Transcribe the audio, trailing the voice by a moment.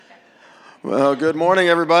Well, good morning,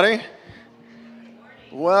 everybody.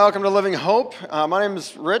 Welcome to Living Hope. My name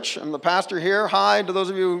is Rich. I'm the pastor here. Hi to those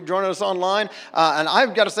of you joining us online. And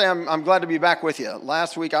I've got to say, I'm glad to be back with you.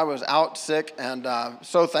 Last week I was out sick, and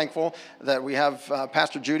so thankful that we have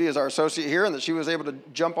Pastor Judy as our associate here, and that she was able to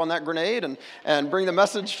jump on that grenade and bring the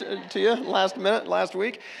message to you last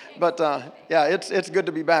week. But yeah, it's good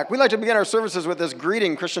to be back. We like to begin our services with this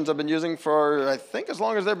greeting Christians have been using for, I think, as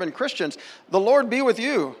long as they've been Christians. The Lord be with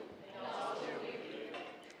you.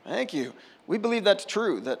 Thank you. We believe that's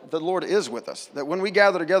true, that the Lord is with us, that when we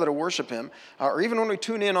gather together to worship Him, or even when we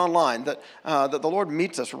tune in online, that the Lord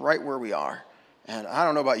meets us right where we are. And I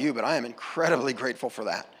don't know about you, but I am incredibly grateful for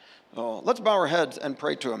that. So let's bow our heads and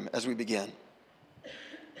pray to Him as we begin.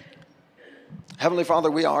 Heavenly Father,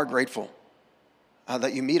 we are grateful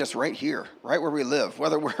that you meet us right here, right where we live,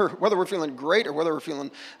 whether we're feeling great or whether we're feeling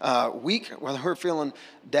weak, whether we're feeling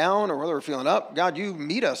down or whether we're feeling up. God, you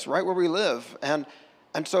meet us right where we live.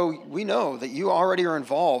 And so we know that you already are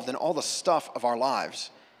involved in all the stuff of our lives.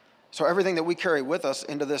 So everything that we carry with us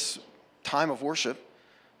into this time of worship,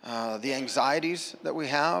 the anxieties that we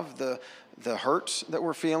have, the hurts that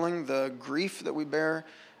we're feeling, the grief that we bear,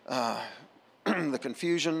 the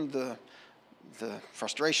confusion, the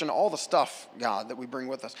frustration, all the stuff, God, that we bring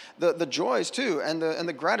with us, the joys too, and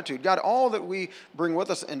the gratitude. God, all that we bring with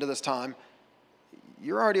us into this time,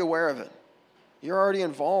 you're already aware of it. You're already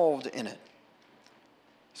involved in it.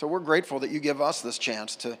 So we're grateful that you give us this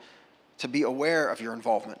chance to be aware of your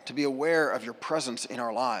involvement, to be aware of your presence in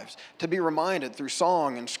our lives, to be reminded through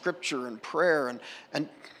song and scripture and prayer, and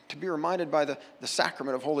to be reminded by the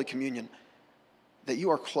sacrament of Holy Communion that you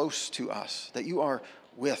are close to us, that you are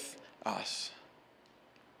with us.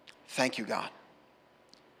 Thank you, God.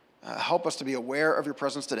 Help us to be aware of your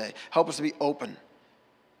presence today. Help us to be open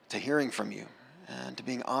to hearing from you and to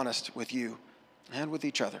being honest with you and with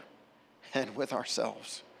each other and with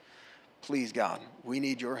ourselves. Please, God, we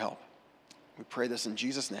need your help. We pray this in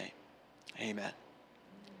Jesus' name. Amen.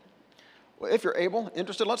 Well, if you're able,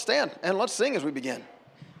 interested, let's stand and let's sing as we begin.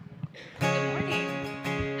 Good morning.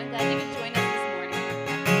 I'm glad you could join us this morning.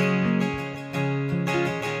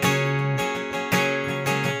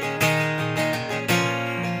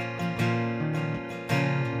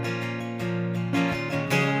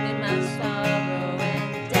 In my sorrow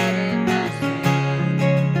and dead in my strength,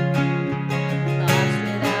 lost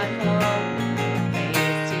without hope,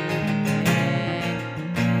 place to begin.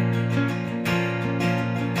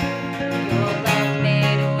 Your love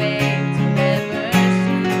made a way to rivers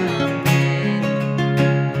to come.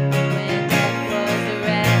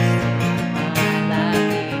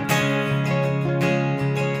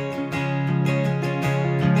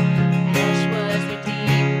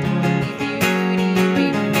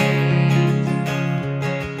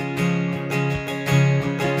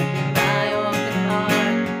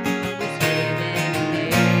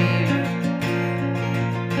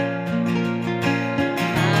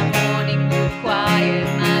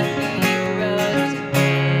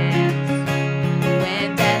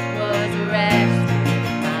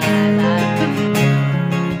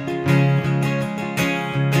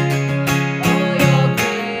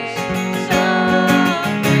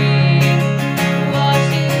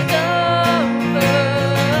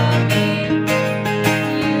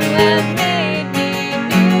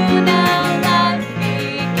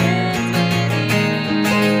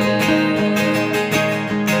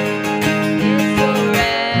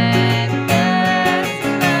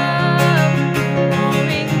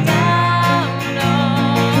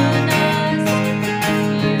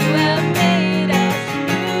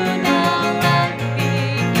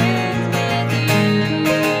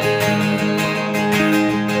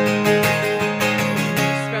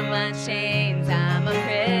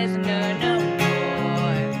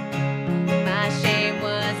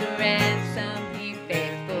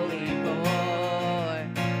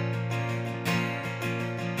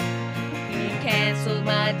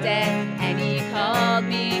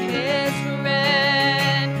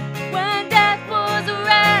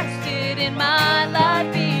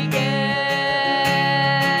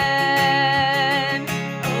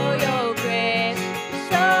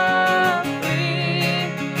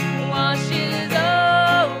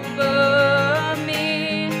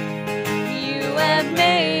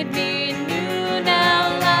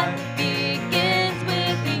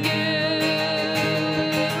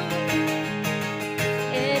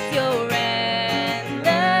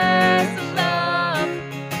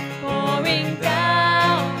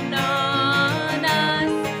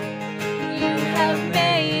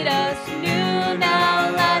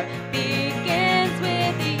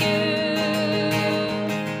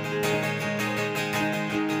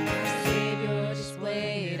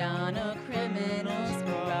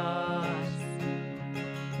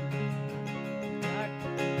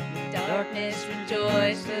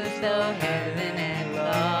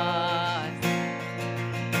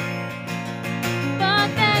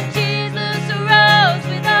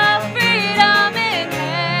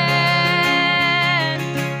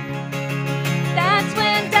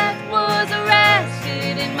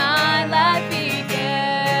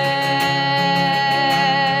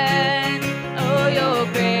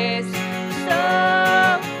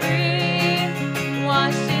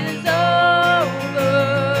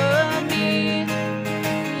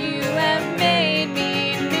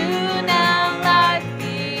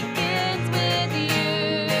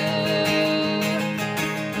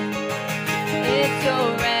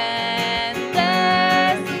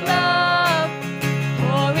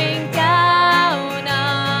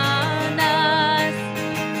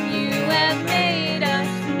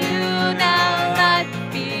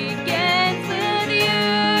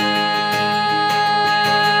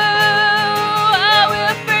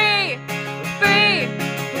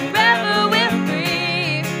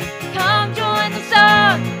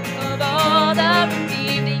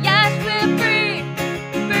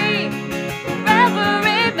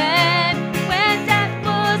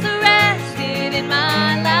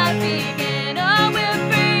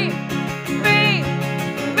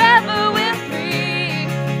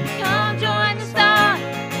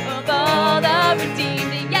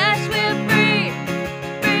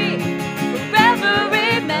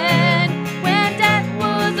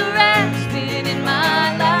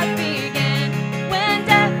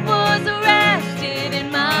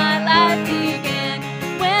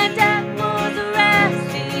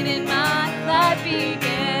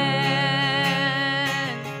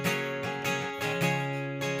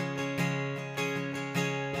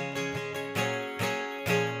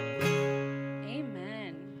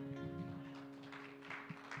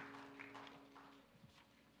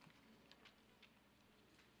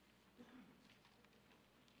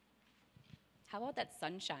 How about that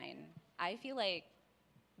sunshine? I feel like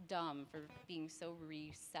dumb for being so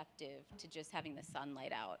receptive to just having the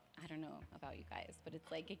sunlight out. I don't know about you guys, but it's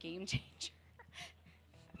like a game changer.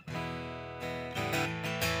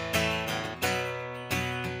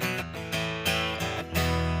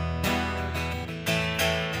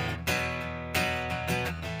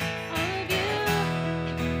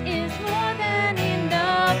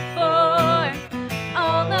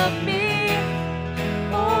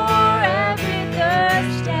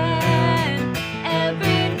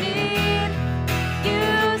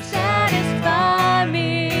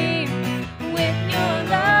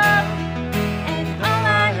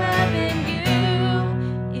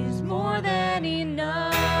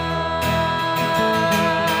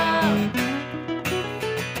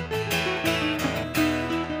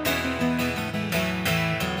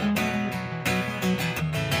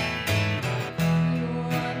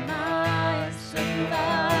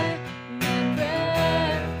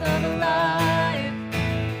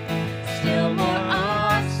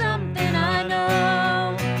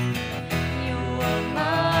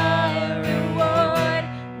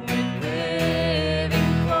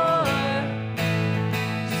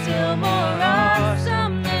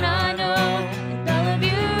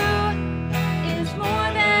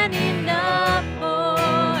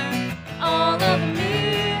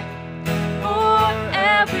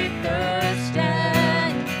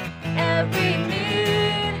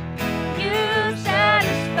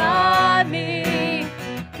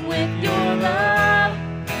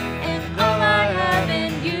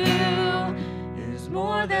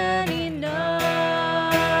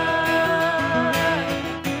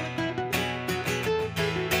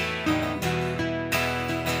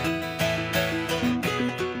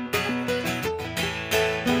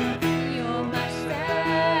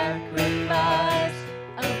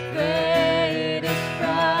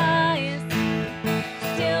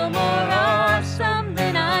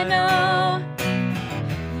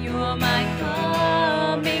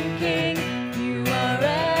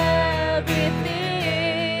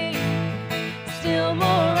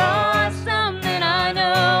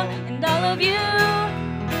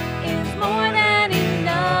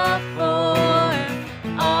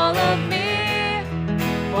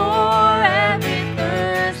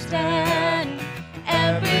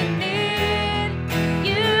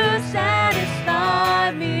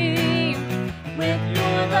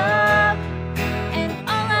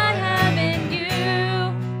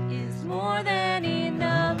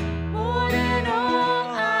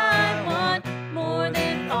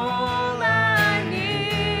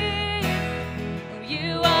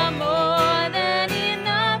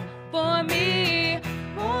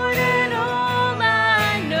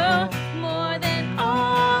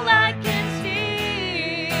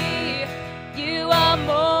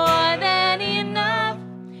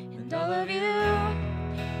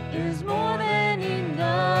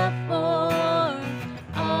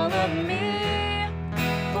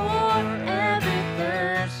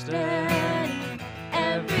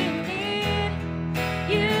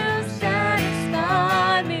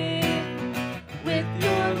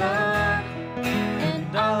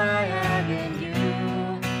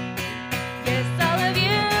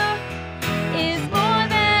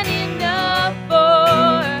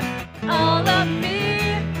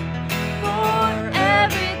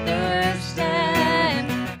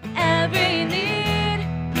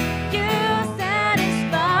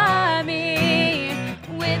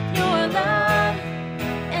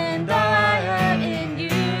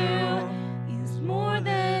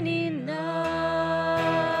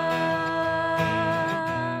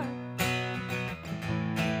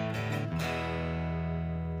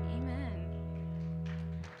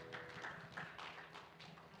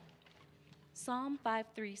 Psalm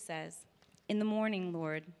 5:3 says, "In the morning,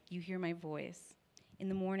 Lord, you hear my voice. In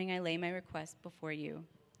the morning I lay my request before you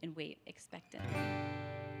and wait expectant."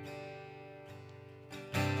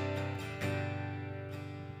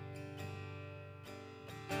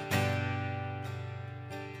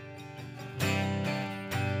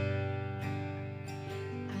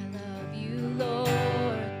 I love you,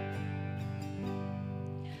 Lord.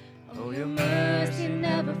 Oh, your mercy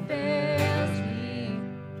never fails me.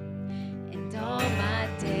 And all my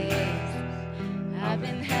days I've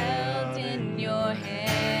been held in your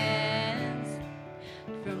hands.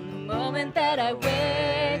 From the moment that I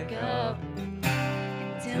wake up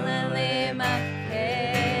until I lay my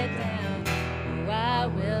head down, oh, I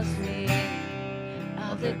will sing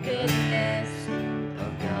of the goodness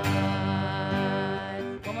of God.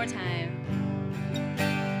 One more time.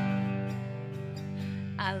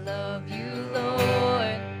 I love you,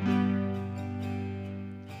 Lord.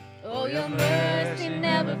 Oh, your mercy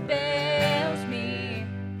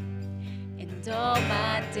and all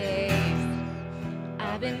my days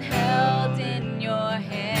I've been held in your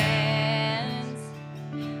hands.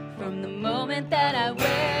 From the moment that I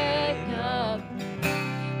wake up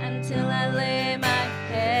until I lay my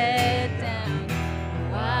head down,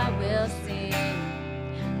 oh, I will sing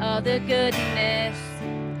of the goodness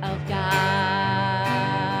of God.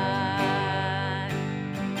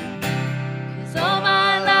 'Cause all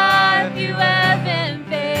my life you have been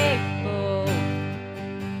faithful.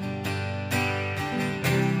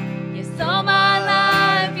 Yes, all my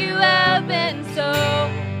life you have been so,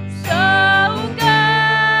 so good.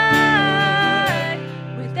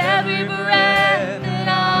 With every breath that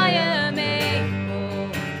I am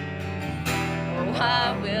able, oh,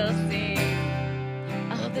 I will sing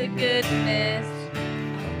of the goodness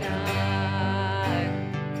of God.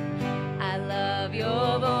 I love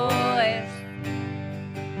your voice.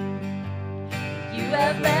 You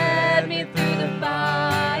have led me through the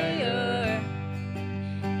fire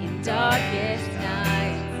in darkest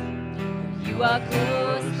nights. You are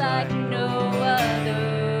close like no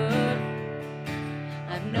other.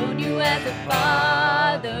 I've known you as a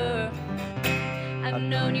father. I've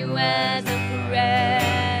known you as a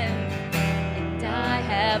friend. And I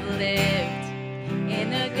have lived in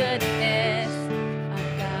the goodness of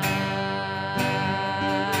God.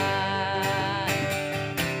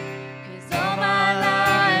 'Cause all my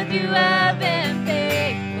life you have been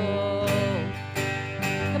faithful.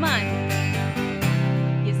 Come on.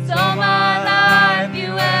 Yes, all my life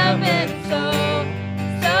you have been so,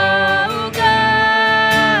 so good.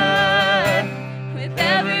 With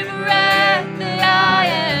every breath that I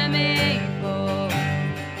am able,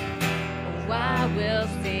 oh, I will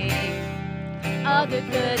sing of the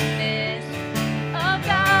goodness of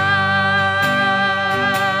God.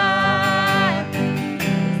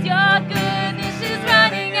 'Cause your goodness is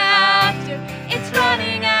running after, it's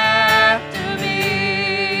running after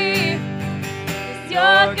me. 'Cause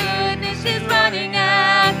your goodness is running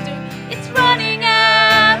after, it's running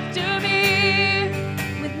after me.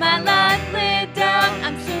 With my life laid down,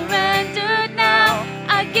 I'm surrendered now.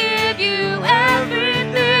 I give you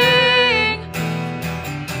everything.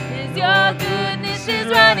 'Cause your goodness is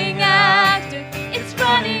running after, it's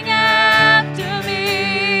running after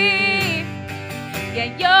me. Yeah,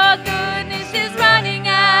 your goodness is running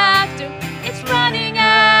after, it's running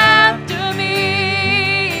after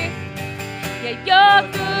me. Yeah, your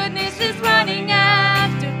goodness is running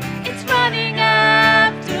after, it's running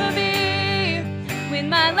after me. With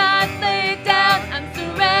my life laid down, I'm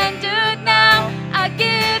surrendered now. I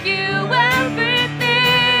give you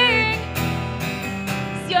everything.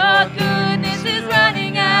 'Cause your goodness is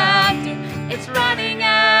running after, it's running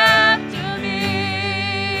after me.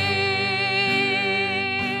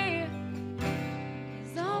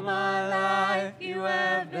 'Cause all my life you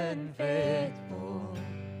have been faithful.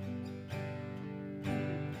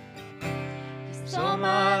 'Cause all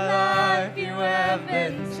my life you have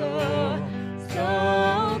been so,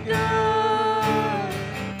 so good.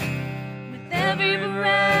 With every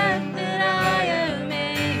breath that I am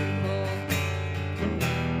able,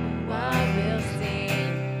 oh, I will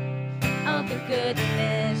sing of the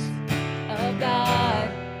goodness of God.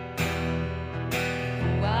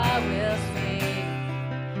 Oh, I will sing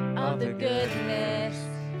of the goodness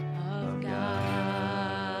of God.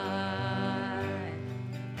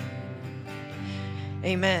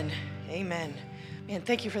 Amen. Amen. Man,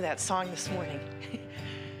 thank you for that song this morning.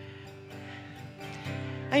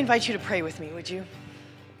 I invite you to pray with me, would you?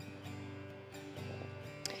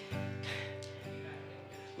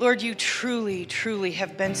 Lord, you truly, truly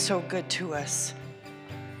have been so good to us.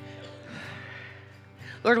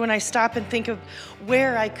 Lord, when I stop and think of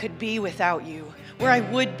where I could be without you, where I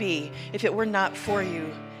would be if it were not for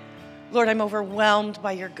you, Lord, I'm overwhelmed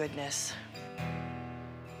by your goodness.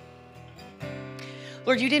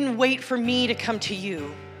 Lord, you didn't wait for me to come to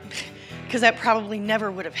you, because that probably never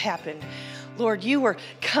would have happened. Lord, you were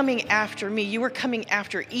coming after me. You were coming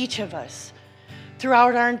after each of us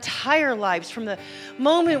throughout our entire lives. From the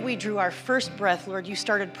moment we drew our first breath, Lord, you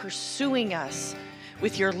started pursuing us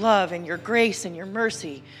with your love and your grace and your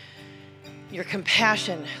mercy, your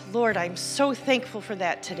compassion. Lord, I'm so thankful for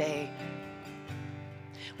that today.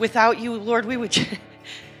 Without you, Lord,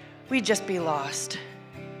 we'd just be lost.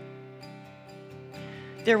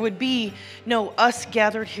 There would be no us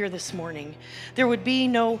gathered here this morning. There would be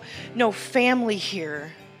no family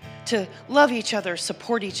here to love each other,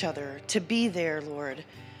 support each other, to be there, Lord.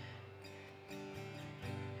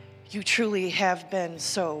 You truly have been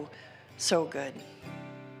so, so good.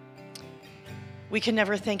 We can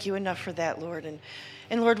never thank you enough for that, Lord.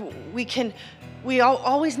 And Lord,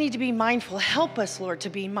 always need to be mindful. Help us, Lord, to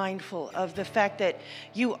be mindful of the fact that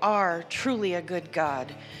you are truly a good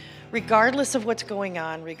God, regardless of what's going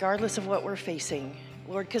on, regardless of what we're facing,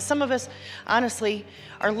 Lord, because some of us, honestly,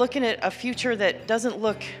 are looking at a future that doesn't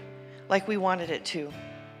look like we wanted it to.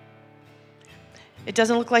 It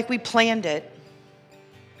doesn't look like we planned it.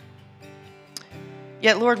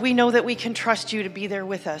 Yet, Lord, we know that we can trust you to be there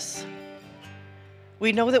with us.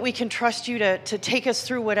 We know that we can trust you to take us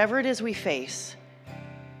through whatever it is we face.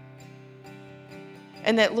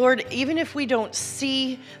 And that, Lord, even if we don't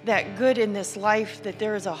see that good in this life, that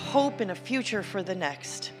there is a hope and a future for the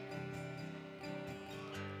next.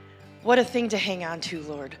 What a thing to hang on to,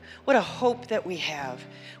 Lord. What a hope that we have.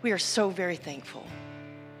 We are so very thankful.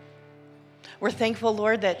 We're thankful,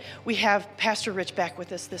 Lord, that we have Pastor Rich back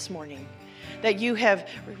with us this morning, that you have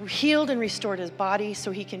healed and restored his body so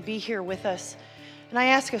he can be here with us. And I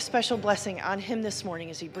ask a special blessing on him this morning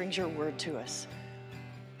as he brings your word to us.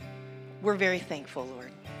 We're very thankful,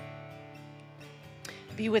 Lord.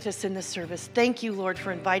 Be with us in this service. Thank you, Lord,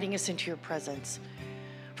 for inviting us into your presence.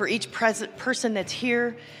 For each person that's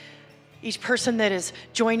here, each person that is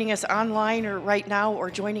joining us online or right now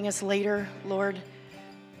or joining us later, Lord,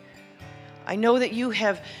 I know that you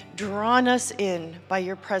have drawn us in by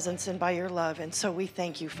your presence and by your love, and so we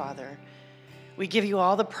thank you, Father. We give you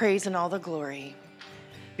all the praise and all the glory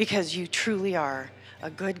because you truly are a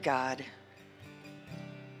good God.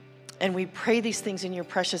 And we pray these things in your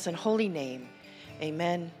precious and holy name.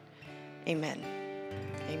 Amen, amen,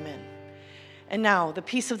 amen. And now, the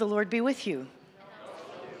peace of the Lord be with you.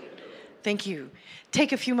 Thank you.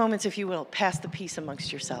 Take a few moments, if you will, pass the peace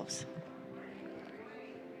amongst yourselves.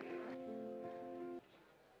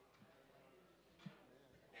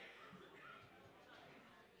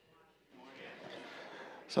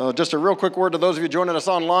 So just a real quick word to those of you joining us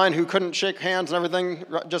online who couldn't shake hands and everything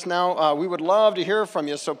just now. We would love to hear from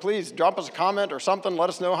you, so please drop us a comment or something. Let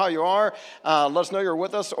us know how you are. Let us know you're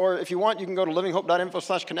with us. Or if you want, you can go to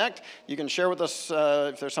livinghope.info/connect. You can share with us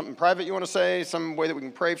if there's something private you want to say, some way that we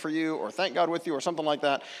can pray for you or thank God with you or something like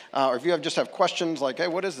that. Or if you just have questions like, hey,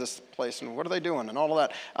 what is this place and what are they doing and all of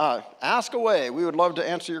that, ask away. We would love to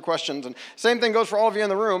answer your questions. And same thing goes for all of you in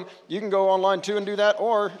the room. You can go online too and do that,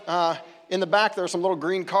 or in the back, there are some little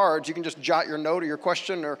green cards. You can just jot your note or your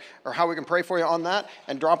question or how we can pray for you on that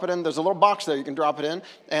and drop it in. There's a little box there you can drop it in.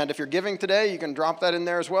 And if you're giving today, you can drop that in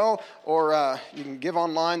there as well. Or you can give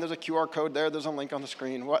online. There's a QR code there. There's a link on the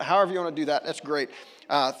screen. However you want to do that, that's great.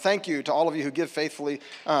 Thank you to all of you who give faithfully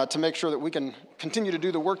to make sure that we can continue to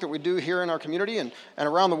do the work that we do here in our community and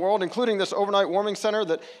around the world, including this overnight warming center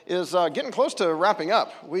that is getting close to wrapping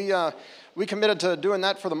up. We committed to doing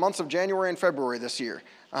that for the months of January and February this year.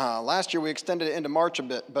 Last year we extended it into March a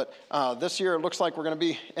bit, but this year it looks like we're going to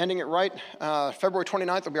be ending it right. February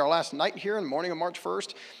 29th will be our last night here in the morning of March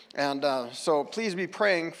 1st. And so please be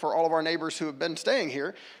praying for all of our neighbors who have been staying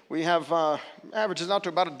here. We have averages out to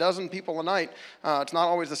about a dozen people a night. It's not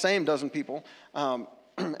always the same dozen people.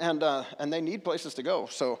 And they need places to go.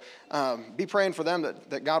 So be praying for them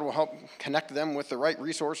that God will help connect them with the right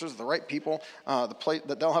resources, the right people,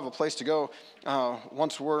 that they'll have a place to go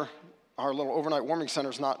once our little overnight warming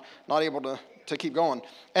center is not able to keep going.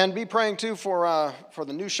 And be praying too for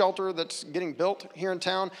the new shelter that's getting built here in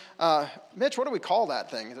town. Mitch, what do we call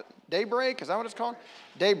that thing? Is it Daybreak? Is that what it's called?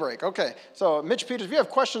 Daybreak. Okay. So Mitch Peters, if you have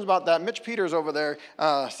questions about that, Mitch Peters over there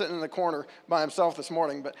sitting in the corner by himself this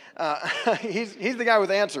morning, but he's the guy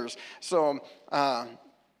with answers. So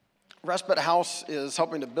Respite House is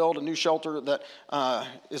helping to build a new shelter that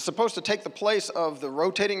is supposed to take the place of the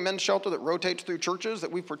rotating men's shelter that rotates through churches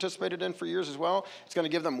that we've participated in for years as well. It's going to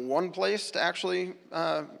give them one place to actually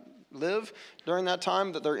live during that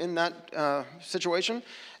time that they're in that situation.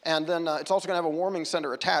 And then it's also going to have a warming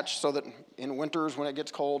center attached so that in winters when it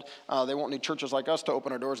gets cold, they won't need churches like us to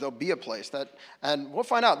open our doors. There'll be a place and we'll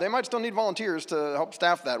find out. They might still need volunteers to help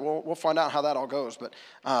staff that. We'll find out how that all goes. But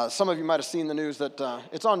some of you might have seen the news that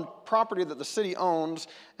it's on property that the city owns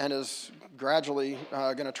and is gradually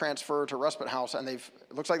going to transfer to Respite House. And it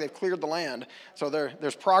looks like they've cleared the land. So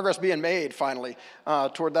there's progress being made finally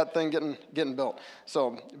toward that thing getting built.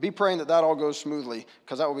 So be praying that all goes smoothly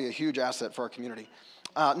because that will be a huge asset for our community.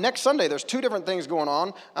 Next Sunday, there's two different things going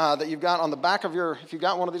on that you've got on the back of if you've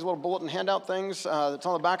got one of these little bulletin handout things that's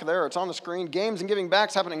on the back of there, or it's on the screen. Games and Giving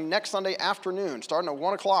Back's happening next Sunday afternoon, starting at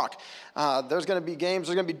 1 o'clock. There's going to be games.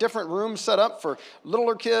 There's going to be different rooms set up for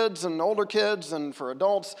littler kids and older kids and for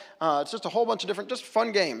adults. It's just a whole bunch of different, just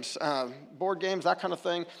fun games, board games, that kind of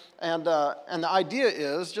thing. And the idea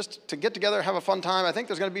is just to get together, have a fun time. I think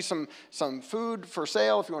there's going to be some food for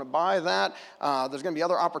sale if you want to buy that. There's going to be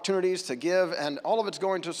other opportunities to give, and all of it's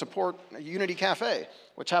going to support Unity Cafe,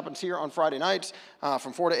 which happens here on Friday nights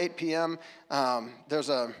from 4 to 8 p.m. There's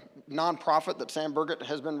a nonprofit that Sam Burgett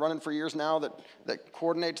has been running for years now that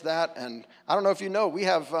coordinates that. And I don't know if you know, we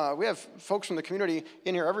have folks from the community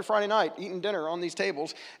in here every Friday night eating dinner on these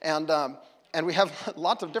tables. And we have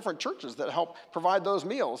lots of different churches that help provide those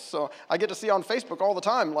meals. So I get to see on Facebook all the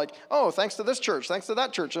time, like, oh, thanks to this church, thanks to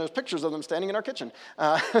that church. And there's pictures of them standing in our kitchen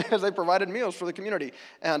as they provided meals for the community.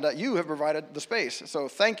 And you have provided the space. So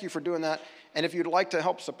thank you for doing that. And if you'd like to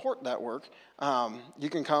help support that work, you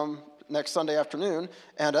can come next Sunday afternoon.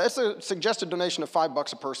 And it's a suggested donation of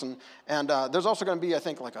 $5 a person. And there's also going to be, I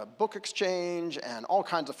think, like a book exchange and all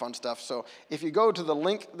kinds of fun stuff. So if you go to the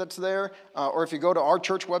link that's there, or if you go to our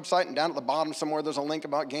church website and down at the bottom somewhere, there's a link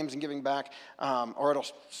about games and giving back, or it'll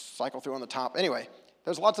cycle through on the top. Anyway,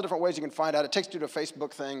 there's lots of different ways you can find out. It takes you to a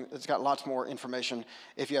Facebook thing. It's got lots more information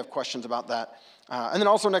if you have questions about that. And then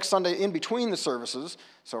also next Sunday in between the services,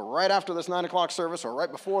 so right after this 9 o'clock service or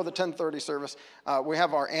right before the 10:30 service, we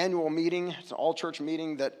have our annual meeting. It's an all-church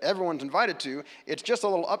meeting that everyone's invited to. It's just a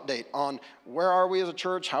little update on where are we as a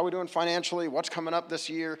church, how are we doing financially, what's coming up this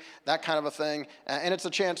year, that kind of a thing. And it's a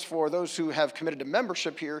chance for those who have committed to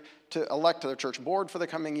membership here to elect to their church board for the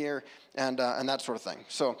coming year and that sort of thing.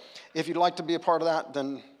 So if you'd like to be a part of that,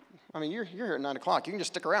 then, I mean, you're here at 9 o'clock. You can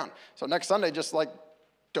just stick around. So next Sunday, just like,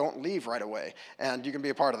 don't leave right away, and you can be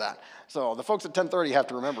a part of that. So the folks at 10:30 have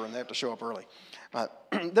to remember, and they have to show up early.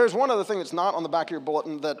 There's one other thing that's not on the back of your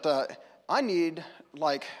bulletin that I need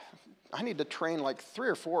to train like 3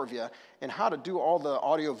 or 4 of you in how to do all the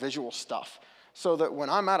audio-visual stuff. So that when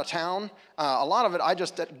I'm out of town, a lot of it I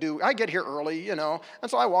just do. I get here early, and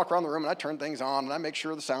so I walk around the room and I turn things on and I make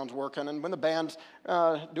sure the sound's working. And when the band's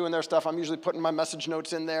doing their stuff, I'm usually putting my message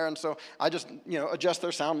notes in there, and so I just adjust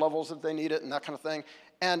their sound levels if they need it and that kind of thing.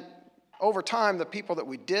 And over time, the people that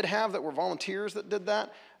we did have that were volunteers that did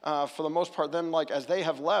that, for the most part, then like as they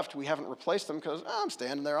have left, we haven't replaced them because I'm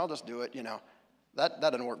standing there, I'll just do it. That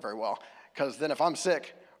doesn't work very well, because then if I'm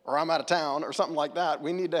sick or I'm out of town or something like that,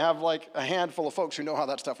 we need to have like a handful of folks who know how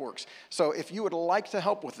that stuff works. So if you would like to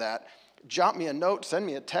help with that, jot me a note, send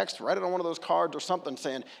me a text, write it on one of those cards or something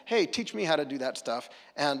saying, hey, teach me how to do that stuff.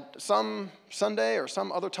 And some Sunday or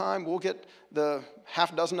some other time, we'll get the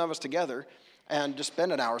half dozen of us together and just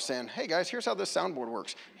spend an hour saying, hey guys, here's how this soundboard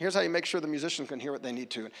works. Here's how you make sure the musicians can hear what they need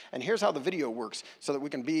to. And here's how the video works so that we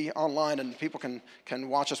can be online and people can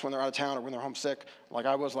watch us when they're out of town or when they're homesick, like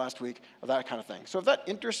I was last week, or that kind of thing. So if that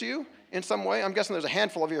interests you in some way, I'm guessing there's a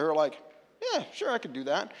handful of you who are like, yeah, sure, I could do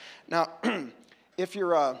that. Now, if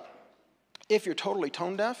you're totally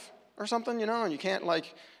tone deaf or something, and you can't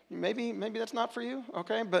maybe that's not for you,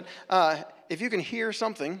 okay? But if you can hear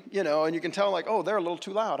something, and you can tell like, oh, they're a little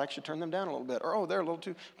too loud, I should turn them down a little bit. Or, oh, they're a little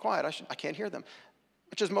too quiet, I can't hear them,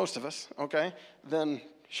 which is most of us, okay? Then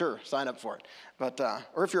sure, sign up for it. But,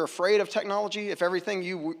 or if you're afraid of technology, if everything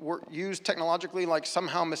you use technologically like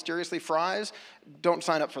somehow mysteriously fries, don't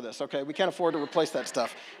sign up for this, okay? We can't afford to replace that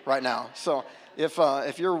stuff right now. So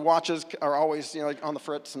if your watches are always like on the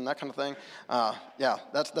fritz and that kind of thing, yeah,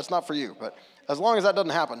 that's not for you. But as long as that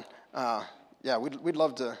doesn't happen, yeah, I'd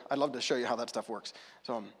love to show you how that stuff works.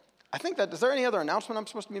 So I think is there any other announcement I'm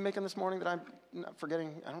supposed to be making this morning that I'm not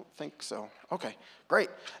forgetting? I don't think so. Okay, great.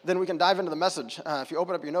 Then we can dive into the message. If you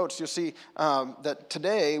open up your notes, you'll see that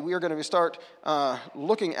today we are going to start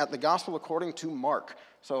looking at the gospel according to Mark.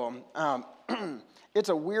 So it's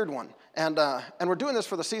a weird one. And we're doing this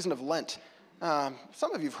for the season of Lent.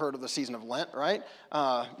 Some of you have heard of the season of Lent, right?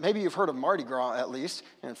 Maybe you've heard of Mardi Gras at least,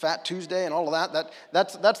 and Fat Tuesday and all of that.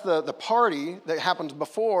 That's the party that happens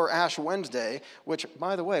before Ash Wednesday, which,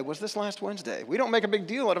 by the way, was this last Wednesday. We don't make a big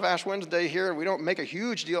deal out of Ash Wednesday here. We don't make a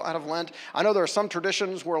huge deal out of Lent. I know there are some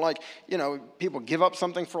traditions where, people give up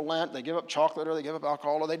something for Lent. They give up chocolate or they give up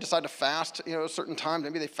alcohol or they decide to fast, a certain time.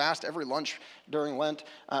 Maybe they fast every lunch during Lent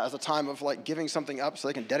as a time of, giving something up so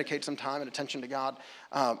they can dedicate some time and attention to God.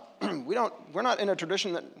 We're not in a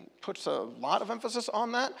tradition that puts a lot of emphasis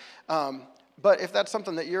on that, but if that's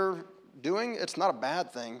something that you're doing, it's not a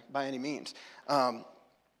bad thing by any means. And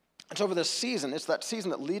so over this season, it's that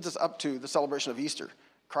season that leads us up to the celebration of Easter,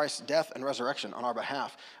 Christ's death and resurrection on our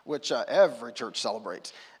behalf, which every church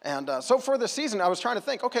celebrates. And so for this season, I was trying to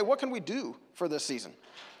think, okay, what can we do for this season?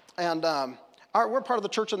 And we're part of the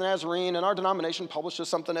Church of the Nazarene, and our denomination publishes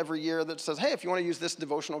something every year that says, hey, if you want to use this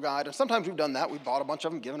devotional guide, and sometimes we've done that. We've bought a bunch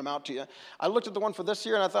of them, given them out to you. I looked at the one for this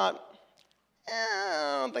year, and I thought,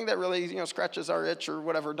 I don't think that really scratches our itch or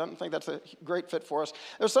whatever. Don't think that's a great fit for us.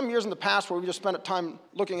 There's some years in the past where we just spent time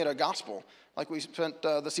looking at a gospel, like we spent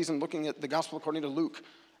the season looking at the gospel according to Luke.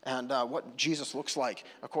 and what Jesus looks like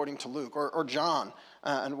according to Luke, or John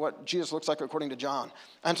and what Jesus looks like according to John.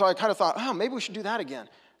 And so I kind of thought, oh, maybe we should do that again.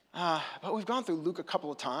 But we've gone through Luke a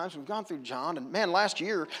couple of times. We've gone through John. And man, last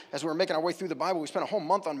year, as we were making our way through the Bible, we spent a whole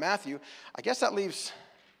month on Matthew. I guess that leaves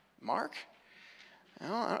Mark. You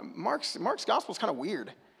know, Mark's gospel is kind of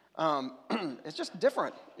weird. It's just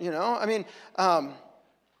different, you know. I mean,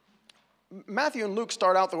 Matthew and Luke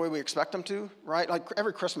start out the way we expect them to, right? Like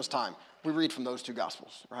every Christmas time, we read from those two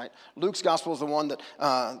gospels, right? Luke's gospel is the one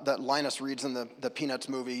that Linus reads in the Peanuts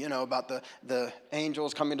movie, you know, about the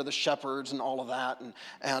angels coming to the shepherds and all of that.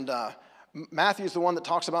 And Matthew's the one that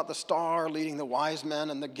talks about the star leading the wise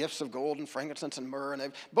men and the gifts of gold and frankincense and myrrh.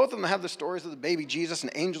 And both of them have the stories of the baby Jesus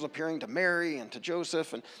and angels appearing to Mary and to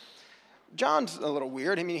Joseph. And John's a little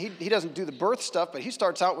weird. I mean, he doesn't do the birth stuff, but he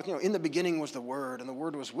starts out with, you know, in the beginning was the Word, and the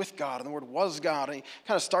Word was with God, and the Word was God. And he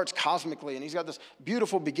kind of starts cosmically, and he's got this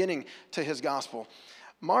beautiful beginning to his gospel.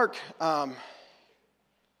 Mark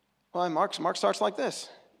starts like this.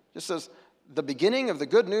 Just says, the beginning of the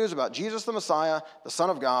good news about Jesus the Messiah, the Son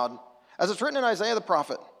of God. As it's written in Isaiah the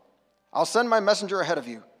prophet, I'll send my messenger ahead of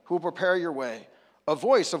you, who will prepare your way. A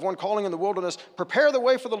voice of one calling in the wilderness, prepare the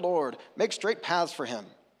way for the Lord, make straight paths for him.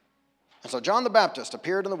 And so John the Baptist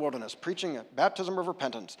appeared in the wilderness, preaching a baptism of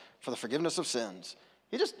repentance for the forgiveness of sins.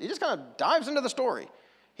 He just kind of dives into the story.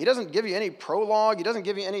 He doesn't give you any prologue.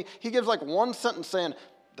 He gives like one sentence saying,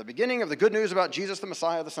 the beginning of the good news about Jesus, the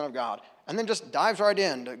Messiah, the Son of God. And then just dives right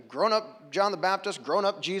in to grown-up John the Baptist,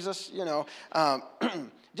 grown-up Jesus, you know.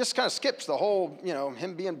 Just kind of skips the whole, you know,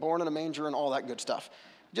 him being born in a manger and all that good stuff.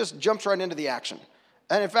 Just jumps right into the action.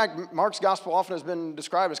 And in fact, Mark's gospel often has been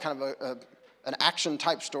described as kind of an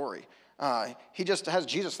action-type story. He just has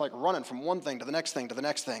Jesus like running from one thing to the next thing to the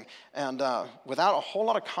next thing, and without a whole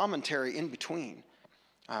lot of commentary in between.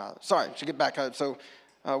 To get back,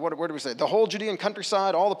 where did we say? The whole Judean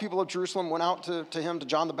countryside, all the people of Jerusalem went out to him, to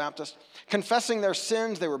John the Baptist. Confessing their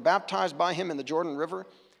sins, they were baptized by him in the Jordan River.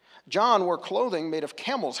 John wore clothing made of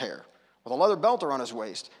camel's hair with a leather belt around his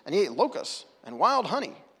waist, and he ate locusts and wild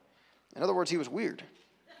honey. In other words, he was weird.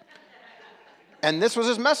 And this was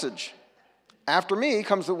his message. After me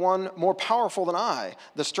comes the one more powerful than I,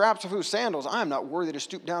 the straps of whose sandals I am not worthy to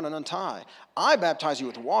stoop down and untie. I baptize you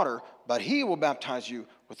with water, but he will baptize you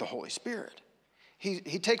with the Holy Spirit.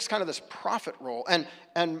 He takes kind of this prophet role.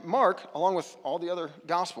 And Mark, along with all the other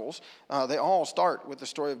Gospels, they all start with the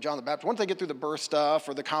story of John the Baptist. Once they get through the birth stuff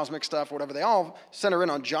or the cosmic stuff or whatever, they all center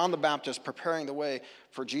in on John the Baptist preparing the way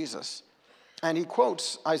for Jesus. And he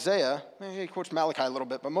quotes Isaiah. He quotes Malachi a little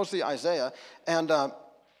bit, but mostly Isaiah. And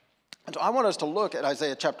so I want us to look at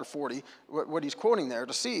Isaiah chapter 40, what he's quoting there,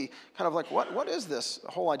 to see kind of like what is this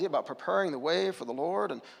whole idea about preparing the way for the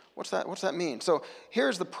Lord, and what's that mean? So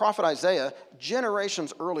here's the prophet Isaiah,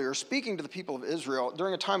 generations earlier, speaking to the people of Israel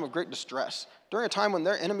during a time of great distress, during a time when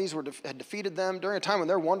their enemies had defeated them, during a time when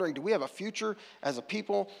they're wondering, do we have a future as a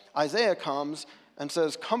people? Isaiah comes and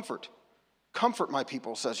says, comfort my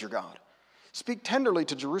people, says your God. Speak tenderly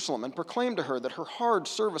to Jerusalem and proclaim to her that her hard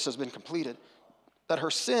service has been completed, that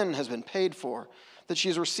her sin has been paid for, that she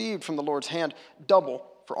has received from the Lord's hand double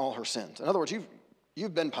for all her sins. In other words,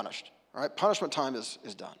 you've been punished. All right? Punishment time is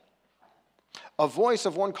done. A voice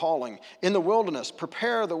of one calling, in the wilderness,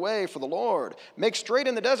 prepare the way for the Lord. Make straight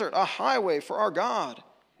in the desert a highway for our God.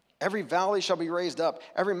 Every valley shall be raised up,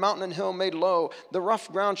 every mountain and hill made low. The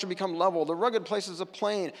rough ground shall become level, the rugged places a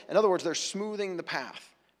plain. In other words, they're smoothing the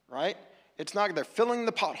path, right? It's not, they're filling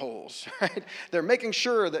the potholes, right? They're making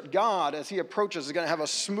sure that God, as he approaches, is going to have a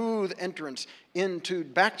smooth entrance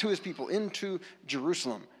back to his people, into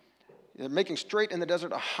Jerusalem. They're making straight in the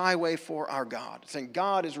desert a highway for our God, saying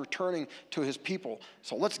God is returning to his people.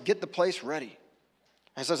 So let's get the place ready.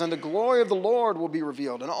 And it says, and the glory of the Lord will be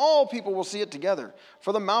revealed, and all people will see it together,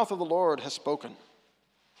 for the mouth of the Lord has spoken.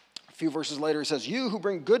 A few verses later, he says, you who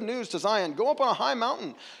bring good news to Zion, go up on a high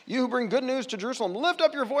mountain. You who bring good news to Jerusalem, lift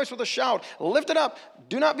up your voice with a shout. Lift it up.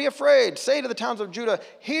 Do not be afraid. Say to the towns of Judah,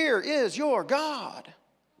 here is your God.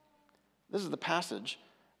 This is the passage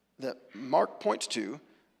that Mark points to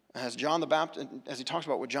as John the Baptist, as he talks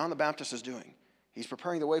about what John the Baptist is doing. He's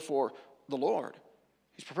preparing the way for the Lord.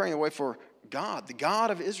 He's preparing the way for God, the God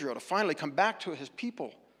of Israel, to finally come back to his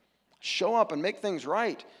people, show up and make things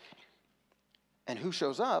right. And who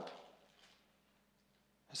shows up?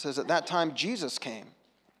 It says at that time Jesus came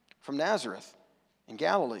from Nazareth in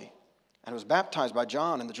Galilee and was baptized by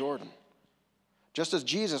John in the Jordan. Just as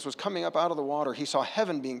Jesus was coming up out of the water, he saw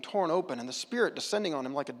heaven being torn open and the Spirit descending on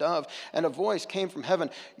him like a dove, and a voice came from heaven,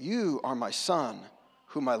 you are my Son,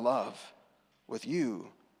 whom I love. With you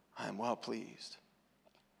I am well pleased.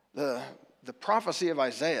 The prophecy of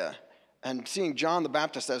Isaiah And seeing John the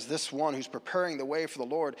Baptist as this one who's preparing the way for the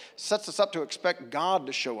Lord sets us up to expect God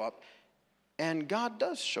to show up. And God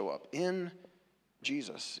does show up in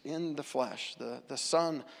Jesus, in the flesh, the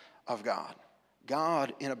Son of God,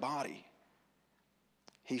 God in a body.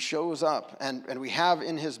 He shows up, and we have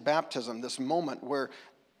in his baptism this moment where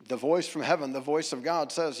the voice from heaven, the voice of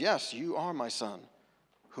God says, yes, you are my Son,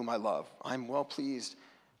 whom I love. I'm well pleased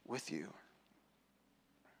with you.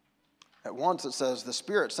 At once it says, the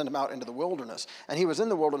Spirit sent him out into the wilderness, and he was in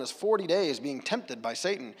the wilderness 40 days being tempted by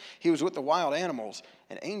Satan. He was with the wild animals,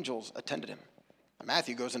 and angels attended him. And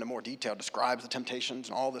Matthew goes into more detail, describes the temptations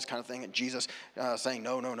and all this kind of thing, and Jesus saying,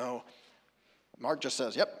 no, no, no. Mark just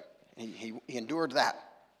says, yep, he endured that.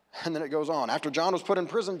 And then it goes on. After John was put in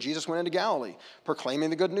prison, Jesus went into Galilee, proclaiming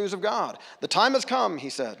the good news of God. The time has come, he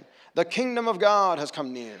said. The kingdom of God has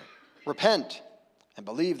come near. Repent and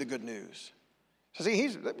believe the good news. So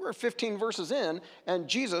see, we're 15 verses in, and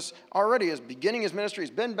Jesus already is beginning his ministry.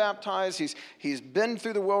 He's been baptized. He's been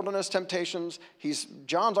through the wilderness temptations.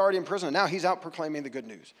 John's already in prison, and now he's out proclaiming the good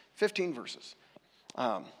news. 15 verses.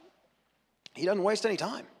 He doesn't waste any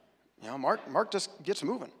time. Mark just gets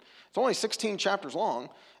moving. It's only 16 chapters long,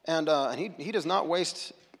 and he does not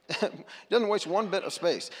waste he doesn't waste one bit of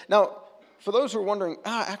space. Now, for those who are wondering,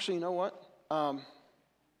 actually, you know what?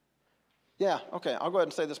 Yeah, okay, I'll go ahead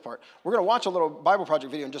and say this part. We're going to watch a little Bible Project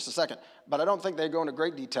video in just a second, but I don't think they go into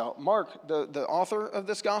great detail. Mark, the author of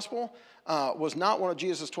this gospel, was not one of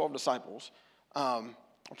Jesus' 12 disciples. I'm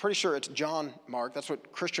pretty sure it's John Mark. That's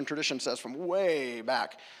what Christian tradition says from way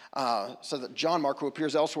back. So that John Mark, who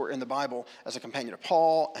appears elsewhere in the Bible as a companion of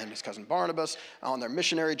Paul and his cousin Barnabas on their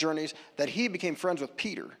missionary journeys, that he became friends with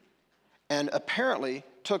Peter and apparently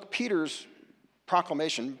took Peter's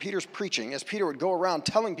proclamation, Peter's preaching, as Peter would go around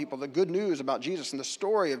telling people the good news about Jesus and the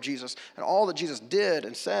story of Jesus and all that Jesus did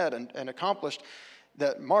and said and accomplished,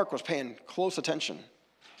 that Mark was paying close attention.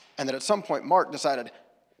 And that at some point Mark decided,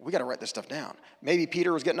 we got to write this stuff down. Maybe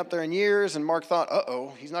Peter was getting up there in years, and Mark thought,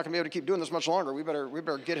 he's not going to be able to keep doing this much longer. We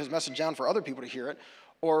better get his message down for other people to hear it.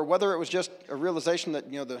 Or whether it was just a realization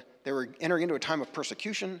that they were entering into a time of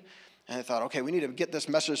persecution, and they thought, okay, we need to get this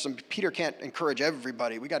message. Peter can't encourage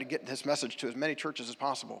everybody. We got to get this message to as many churches as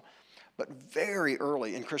possible. But very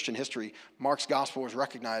early in Christian history, Mark's gospel was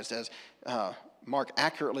recognized as Mark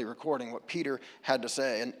accurately recording what Peter had to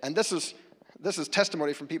say. And this is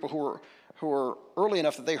testimony from people who were early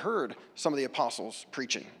enough that they heard some of the apostles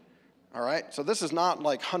preaching. All right? So this is not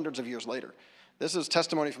like hundreds of years later. This is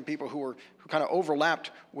testimony from people who kind of overlapped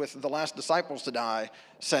with the last disciples to die,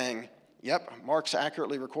 saying, yep, Mark's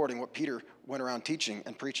accurately recording what Peter went around teaching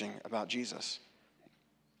and preaching about Jesus.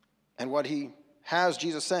 And what he has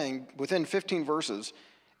Jesus saying within 15 verses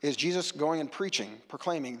is Jesus going and preaching,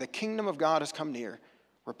 proclaiming, the kingdom of God has come near.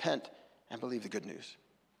 Repent and believe the good news.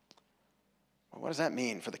 Well, what does that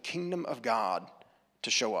mean for the kingdom of God to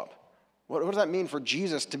show up? What does that mean for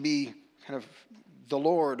Jesus to be kind of the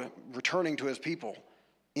Lord returning to his people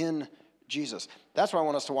in Jesus? That's why I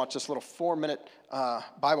want us to watch this little 4-minute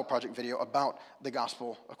Bible Project video about the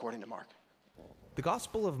gospel according to Mark. The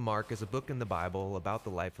Gospel of Mark is a book in the Bible about the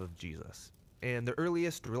life of Jesus. And the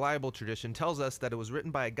earliest reliable tradition tells us that it was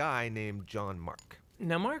written by a guy named John Mark.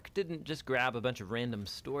 Now, Mark didn't just grab a bunch of random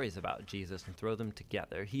stories about Jesus and throw them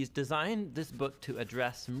together. He's designed this book to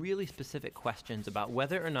address some really specific questions about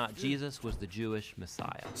whether or not Jesus was the Jewish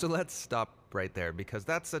Messiah. So let's stop right there, because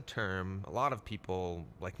that's a term a lot of people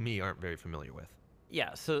like me aren't very familiar with.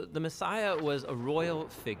 Yeah, so the Messiah was a royal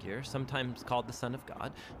figure, sometimes called the Son of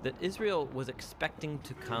God, that Israel was expecting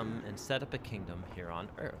to come and set up a kingdom here on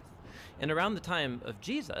earth. And around the time of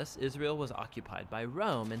Jesus, Israel was occupied by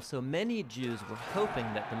Rome, and so many Jews were hoping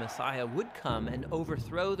that the Messiah would come and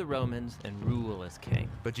overthrow the Romans and rule as king.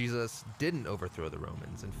 But Jesus didn't overthrow the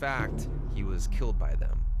Romans. In fact, he was killed by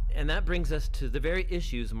them. And that brings us to the very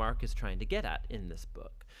issues Mark is trying to get at in this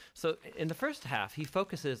book. So in the first half, he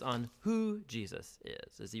focuses on who Jesus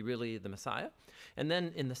is. Is he really the Messiah? And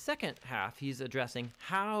then in the second half, he's addressing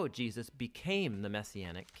how Jesus became the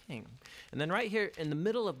Messianic king. And then right here in the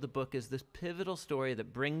middle of the book is this pivotal story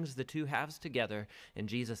that brings the two halves together, and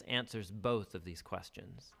Jesus answers both of these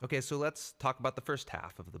questions. Okay, so let's talk about the first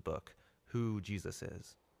half of the book, who Jesus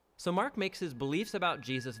is. So Mark makes his beliefs about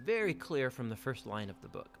Jesus very clear from the first line of the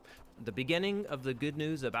book. The beginning of the good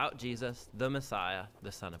news about Jesus, the Messiah,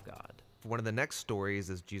 the Son of God. One of the next stories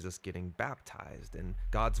is Jesus getting baptized, and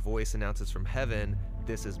God's voice announces from heaven,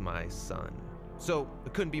 "This is my son." So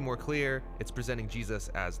it couldn't be more clear. It's presenting Jesus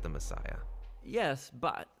as the Messiah. Yes,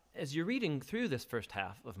 but as you're reading through this first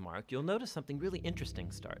half of Mark, you'll notice something really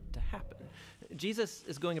interesting start to happen. Jesus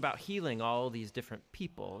is going about healing all these different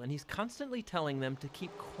people, and he's constantly telling them to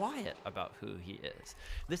keep quiet about who he is.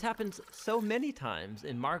 This happens so many times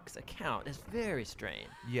in Mark's account. It's very strange.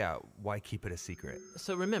 Yeah, why keep it a secret?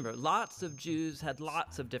 So remember, lots of Jews had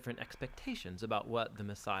lots of different expectations about what the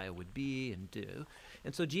Messiah would be and do.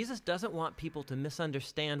 And so Jesus doesn't want people to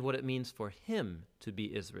misunderstand what it means for him to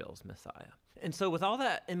be Israel's Messiah. And so with all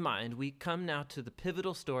that in mind, we come now to the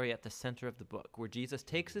pivotal story at the center of the book, where Jesus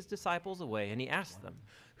takes his disciples away and he asks them,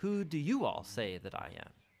 "Who do you all say that I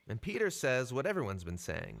am?" And Peter says what everyone's been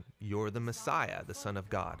saying: you're the Messiah, the Son of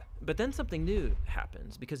God. But then something new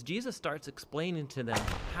happens, because Jesus starts explaining to them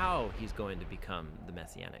how he's going to become the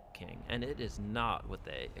Messianic king, and it is not what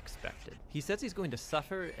they expected. He says he's going to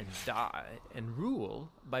suffer and die and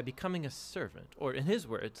rule by becoming a servant, or in his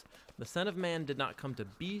words, the Son of Man did not come to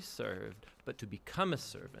be served, but to become a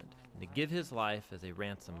servant and to give his life as a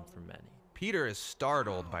ransom for many. Peter is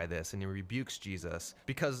startled by this and he rebukes Jesus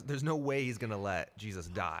because there's no way he's going to let Jesus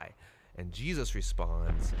die. And Jesus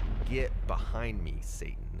responds, "Get behind me,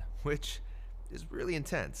 Satan," which is really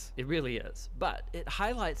intense. It really is. But it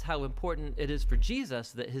highlights how important it is for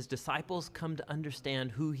Jesus that his disciples come to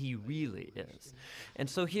understand who he really is. And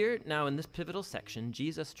so here, now in this pivotal section,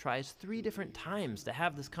 Jesus tries 3 different times to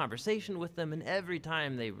have this conversation with them, and every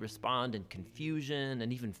time they respond in confusion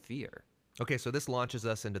and even fear. Okay, so this launches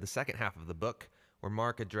us into the second half of the book, where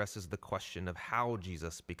Mark addresses the question of how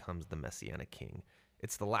Jesus becomes the Messianic king.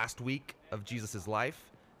 It's the last week of Jesus' life.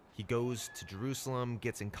 He goes to Jerusalem,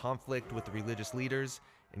 gets in conflict with the religious leaders,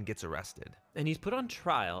 and gets arrested. And he's put on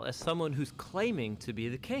trial as someone who's claiming to be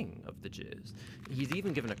the king of the Jews. He's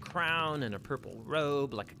even given a crown and a purple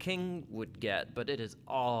robe like a king would get, but it is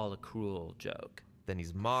all a cruel joke. Then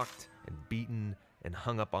he's mocked and beaten and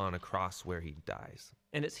hung up on a cross where he dies.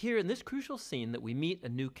 And it's here in this crucial scene that we meet a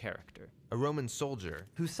new character, A Roman soldier.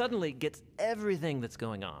 who suddenly gets everything that's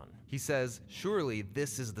going on. He says, "Surely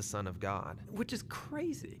this is the Son of God." Which is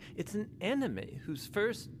crazy. It's an enemy who's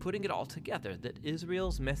first putting it all together that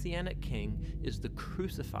Israel's messianic king is the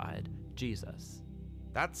crucified Jesus.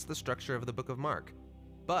 That's the structure of the book of Mark.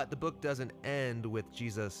 But the book doesn't end with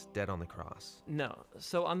Jesus dead on the cross. No.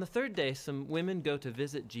 So on the 3rd day, some women go to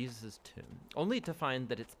visit Jesus' tomb, only to find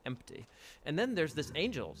that it's empty. And then there's this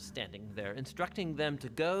angel standing there, instructing them to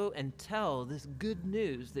go and tell this good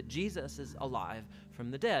news that Jesus is alive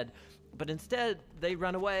from the dead. But instead, they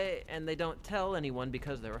run away and they don't tell anyone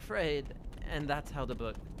because they're afraid, and that's how the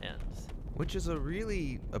book ends. Which is a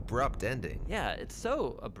really abrupt ending. Yeah, it's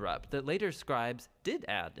so abrupt that later scribes did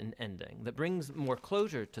add an ending that brings more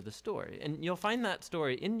closure to the story. And you'll find that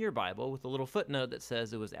story in your Bible with a little footnote that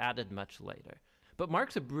says it was added much later. But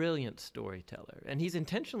Mark's a brilliant storyteller, and he's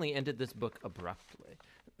intentionally ended this book abruptly.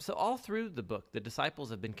 So all through the book, the disciples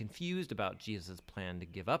have been confused about Jesus' plan to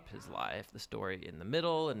give up his life, the story in the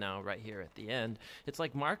middle, and now right here at the end. It's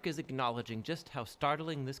like Mark is acknowledging just how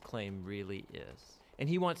startling this claim really is. And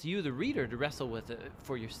he wants you, the reader, to wrestle with it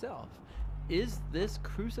for yourself. Is this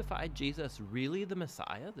crucified Jesus really the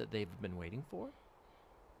Messiah that they've been waiting for?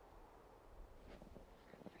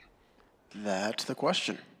 That's the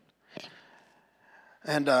question.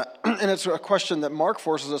 And it's a question that Mark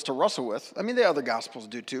forces us to wrestle with. I mean, the other Gospels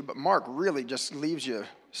do too, but Mark really just leaves you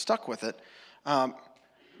stuck with it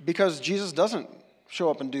because Jesus doesn't show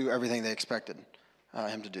up and do everything they expected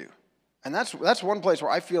him to do. And that's one place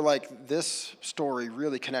where I feel like this story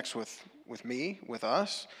really connects with me, with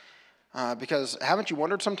us, because haven't you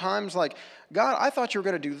wondered sometimes, like, God, I thought you were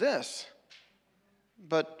going to do this,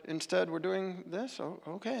 but instead we're doing this? Oh,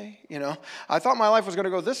 okay, I thought my life was going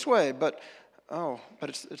to go this way, but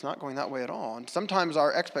it's not going that way at all. And sometimes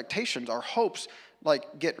our expectations, our hopes,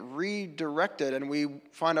 like, get redirected, and we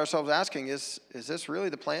find ourselves asking, is this really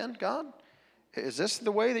the plan, God? Is this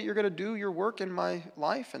the way that you're going to do your work in my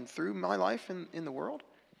life and through my life in the world?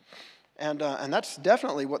 And that's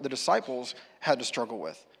definitely what the disciples had to struggle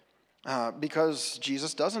with because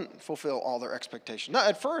Jesus doesn't fulfill all their expectations. Now,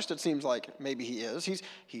 at first, it seems like maybe he is.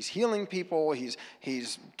 He's healing people. He's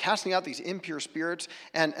casting out these impure spirits.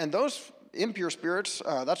 And those impure spirits,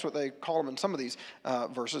 that's what they call them in some of these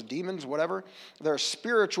verses, demons, whatever. They're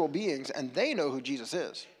spiritual beings, and they know who Jesus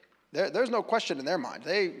is. There's no question in their mind.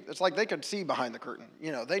 It's like they could see behind the curtain.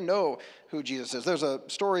 They know who Jesus is. There's a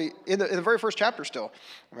story in the very first chapter still.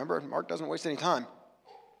 Remember, Mark doesn't waste any time.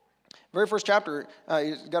 Very first chapter,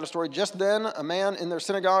 he's got a story. Just then, a man in their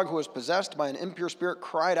synagogue who was possessed by an impure spirit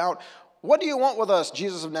cried out, "What do you want with us,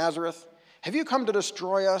 Jesus of Nazareth? Have you come to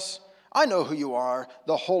destroy us? I know who you are,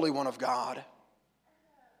 the Holy One of God."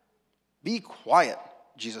 "Be quiet,"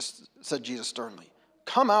 said Jesus sternly.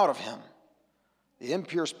 "Come out of him." The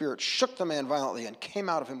impure spirit shook the man violently and came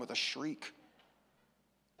out of him with a shriek.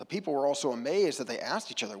 The people were also amazed that they asked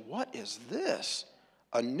each other, "What is this?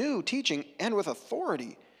 A new teaching and with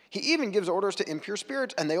authority. He even gives orders to impure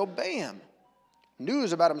spirits, and they obey him."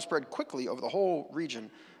 News about him spread quickly over the whole region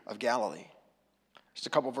of Galilee. Just a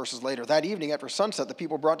couple verses later, that evening after sunset, the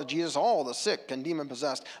people brought to Jesus all the sick and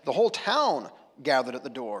demon-possessed. The whole town gathered at the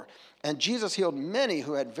door, and Jesus healed many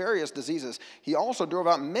who had various diseases. He also drove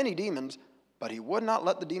out many demons, but he would not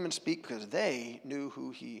let the demons speak because they knew who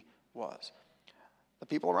he was. The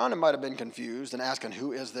people around him might have been confused and asking,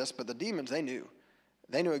 "Who is this?" But the demons, they knew.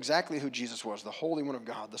 They knew exactly who Jesus was, the Holy One of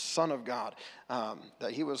God, the Son of God,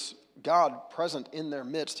 that he was God present in their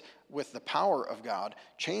midst with the power of God,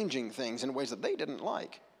 changing things in ways that they didn't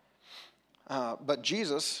like. But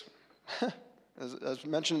Jesus, as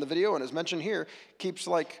mentioned in the video and as mentioned here, keeps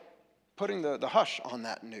like putting the hush on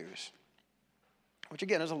that news, which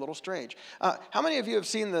again is a little strange. How many of you have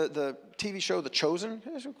seen the TV show The Chosen?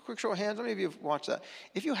 Just a quick show of hands. How many of you have watched that?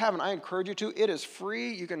 If you haven't, I encourage you to. It is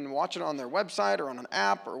free. You can watch it on their website or on an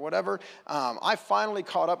app or whatever. I finally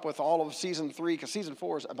caught up with all of season 3 because season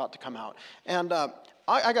 4 is about to come out. And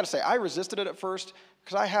I got to say, I resisted it at first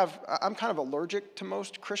because I'm kind of allergic to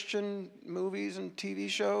most Christian movies and TV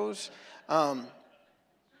shows.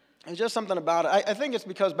 It's just something about it. I think it's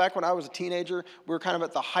because back when I was a teenager, we were kind of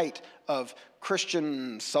at the height of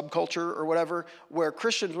Christian subculture or whatever, where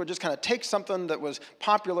Christians would just kind of take something that was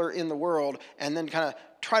popular in the world and then kind of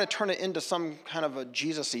try to turn it into some kind of a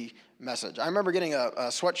Jesus-y message. I remember getting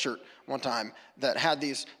a sweatshirt one time that had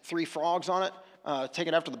these 3 frogs on it,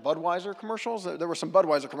 taken after the Budweiser commercials. There were some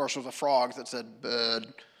Budweiser commercials of frogs that said,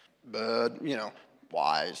 Bud,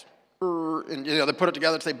 wise. And they put it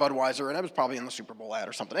together to say Budweiser, and it was probably in the Super Bowl ad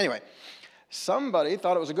or something. Anyway, somebody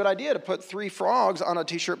thought it was a good idea to put 3 frogs on a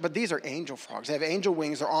t-shirt, but these are angel frogs. They have angel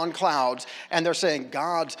wings, they're on clouds, and they're saying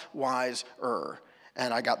God's wiser.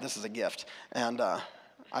 And I got this as a gift. And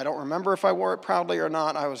I don't remember if I wore it proudly or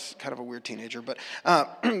not. I was kind of a weird teenager. But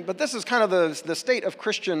this is kind of the state of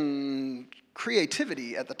Christian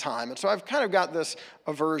creativity at the time. And so I've kind of got this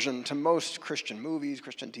aversion to most Christian movies,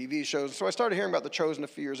 Christian TV shows. So I started hearing about The Chosen a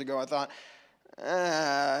few years ago. I thought,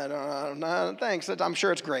 I don't know, thanks. I'm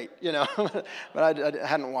sure it's great, but I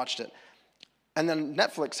hadn't watched it. And then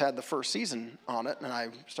Netflix had the first season on it, and I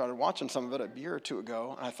started watching some of it a year or 2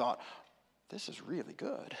 ago, and I thought, this is really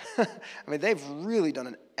good. I mean, they've really done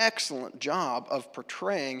an excellent job of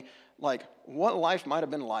portraying like what life might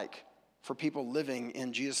have been like for people living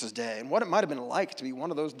in Jesus' day, and what it might have been like to be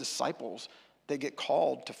one of those disciples that get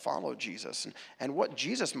called to follow Jesus, and what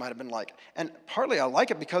Jesus might have been like. And partly I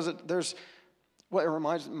like it because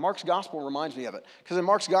Mark's gospel reminds me of it. Because in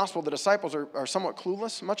Mark's gospel, the disciples are somewhat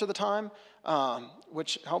clueless much of the time,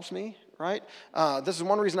 which helps me, right? This is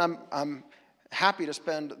one reason I'm happy to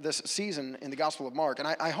spend this season in the Gospel of Mark, and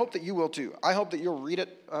I hope that you will too. I hope that you'll read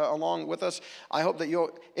it along with us. I hope that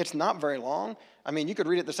it's not very long. I mean, you could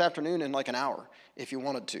read it this afternoon in like an hour if you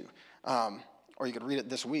wanted to, or you could read it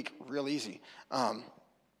this week real easy.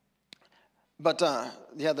 But the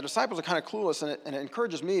disciples are kind of clueless, and it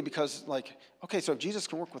encourages me because, like, okay, so if Jesus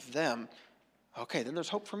can work with them, okay, then there's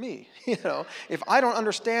hope for me. If I don't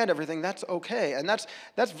understand everything, that's okay. And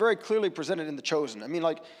that's very clearly presented in The Chosen. I mean,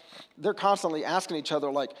 like, they're constantly asking each other,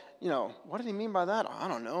 like, what did he mean by that? I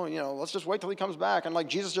don't know. Let's just wait till he comes back. And like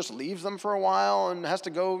Jesus just leaves them for a while and has to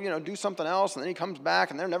go, do something else. And then he comes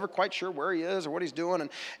back and they're never quite sure where he is or what he's doing.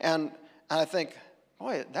 And I think,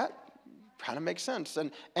 boy, that kind of makes sense.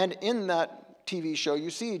 And in that TV show,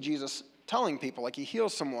 you see Jesus telling people, like he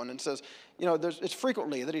heals someone and says, it's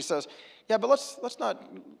frequently that he says, yeah, but let's not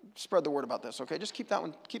spread the word about this, okay? Just keep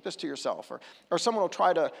this to yourself. Or someone will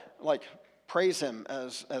try to like praise him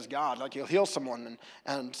as God, like he'll heal someone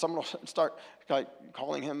and someone will start like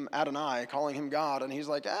calling him Adonai, calling him God, and he's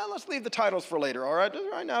like, let's leave the titles for later, all right?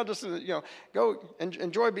 Right now, just go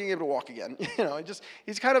enjoy being able to walk again.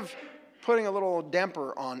 He's kind of putting a little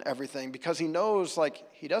damper on everything because he knows like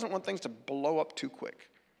he doesn't want things to blow up too quick.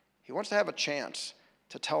 He wants to have a chance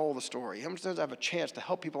to tell the story. He wants to have a chance to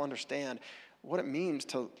help people understand what it means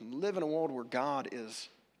to live in a world where God is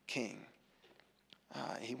king.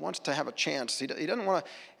 He wants to have a chance. He doesn't want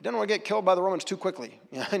to get killed by the Romans too quickly,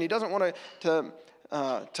 and he doesn't want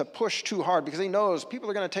to push too hard because he knows people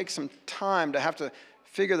are going to take some time to have to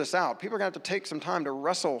figure this out. People are going to have to take some time to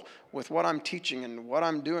wrestle with what I'm teaching and what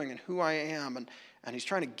I'm doing and who I am, and he's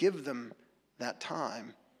trying to give them that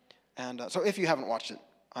time. And so if you haven't watched it,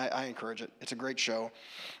 I encourage it. It's a great show.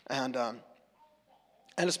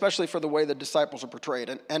 And especially for the way the disciples are portrayed.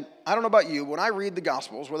 And I don't know about you, when I read the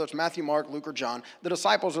Gospels, whether it's Matthew, Mark, Luke, or John, the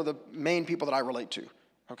disciples are the main people that I relate to.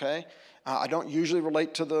 okay? I don't usually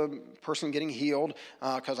relate to the person getting healed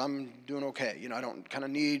because I'm doing okay. You know, I don't kind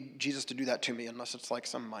of need Jesus to do that to me unless it's like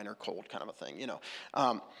some minor cold kind of a thing, you know.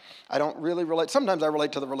 I don't really relate. Sometimes I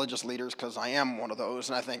relate to the religious leaders because I am one of those,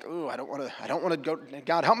 and I think, ooh, I don't want to go,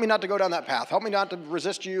 God, help me not to go down that path. Help me not to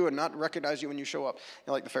resist you and not recognize you when you show up, you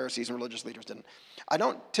know, like the Pharisees and religious leaders didn't. I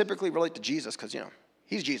don't typically relate to Jesus because, you know,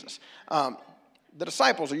 he's Jesus. The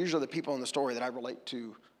disciples are usually the people in the story that I relate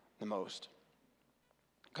to the most.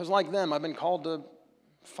 Because like them, I've been called to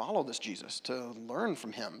follow this Jesus, to learn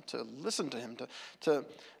from him, to listen to him, to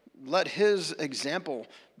let his example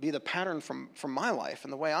be the pattern from my life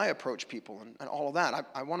and the way I approach people and all of that.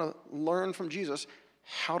 I want to learn from Jesus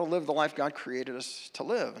how to live the life God created us to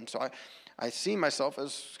live. And so I see myself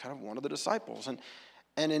as kind of one of the disciples.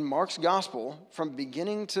 And in Mark's gospel, from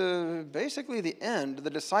beginning to basically the end, the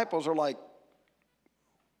disciples are like,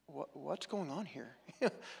 what's going on here?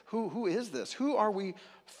 Who is this? Who are we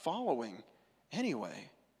following anyway?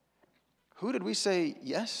 Who did we say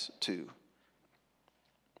yes to?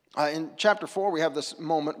 In chapter 4, we have this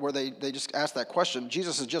moment where they just ask that question.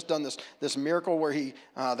 Jesus has just done this miracle where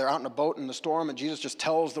they're out in a boat in the storm, and Jesus just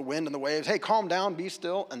tells the wind and the waves, hey, calm down, be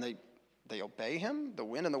still. And they obey him. The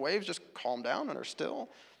wind and the waves just calm down and are still.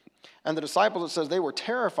 And the disciples, it says, they were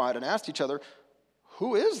terrified and asked each other,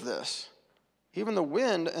 who is this? Even the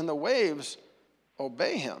wind and the waves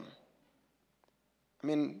obey him. I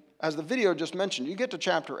mean, as the video just mentioned, you get to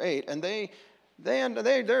chapter 8, and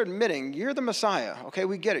they're admitting, you're the Messiah. Okay,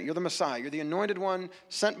 we get it. You're the Messiah. You're the anointed one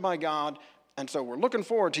sent by God. And so we're looking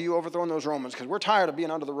forward to you overthrowing those Romans because we're tired of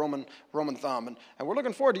being under the Roman thumb. And we're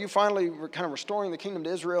looking forward to you finally kind of restoring the kingdom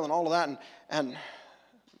to Israel and all of that. And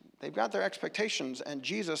they've got their expectations. And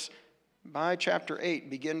Jesus, by chapter 8,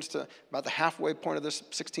 begins to, about the halfway point of this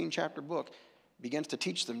 16-chapter book, begins to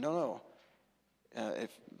teach them, no, if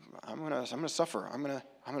I'm gonna suffer, I'm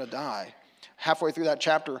gonna die. Halfway through that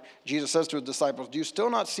chapter, Jesus says to his disciples, do you still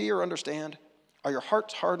not see or understand? Are your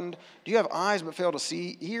hearts hardened? Do you have eyes but fail to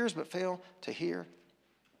see, ears but fail to hear?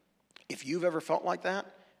 If you've ever felt like that,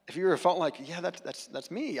 if you ever felt like, yeah, that's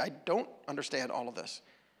me, I don't understand all of this,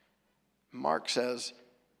 Mark says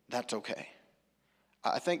that's okay.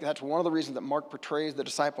 I think that's one of the reasons that Mark portrays the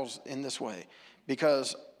disciples in this way,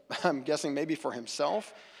 because I'm guessing maybe for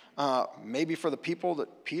himself, maybe for the people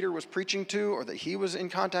that Peter was preaching to or that he was in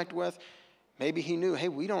contact with, maybe he knew, hey,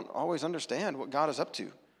 we don't always understand what God is up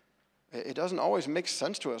to. It doesn't always make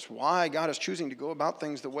sense to us why God is choosing to go about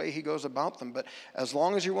things the way he goes about them. But as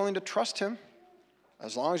long as you're willing to trust him,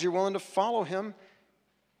 as long as you're willing to follow him,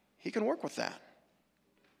 he can work with that.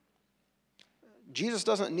 Jesus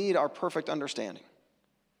doesn't need our perfect understanding,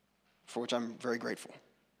 for which I'm very grateful.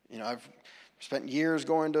 You know, I've spent years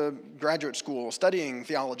going to graduate school, studying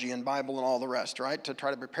theology and Bible and all the rest, right, to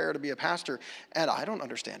try to prepare to be a pastor, and I don't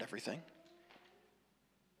understand everything.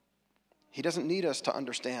 He doesn't need us to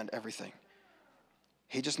understand everything.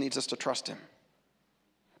 He just needs us to trust him.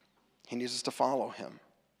 He needs us to follow him.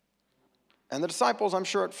 And the disciples, I'm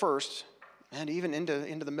sure at first, and even into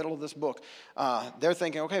the middle of this book, they're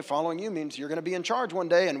thinking, okay, following you means you're going to be in charge one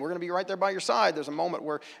day, and we're going to be right there by your side. There's a moment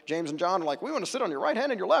where James and John are like, we want to sit on your right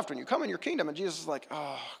hand and your left when you come in your kingdom. And Jesus is like,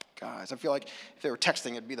 oh, guys, I feel like if they were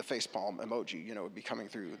texting, it'd be the facepalm emoji, you know, it'd be coming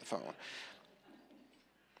through the phone.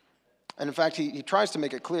 And in fact, he tries to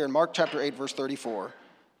make it clear in Mark chapter 8, verse 34.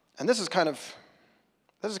 And this is kind of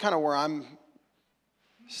where I'm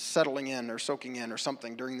settling in or soaking in or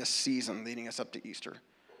something during this season leading us up to Easter. It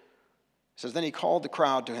says, then he called the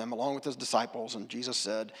crowd to him along with his disciples, and Jesus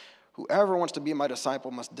said, whoever wants to be my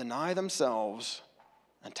disciple must deny themselves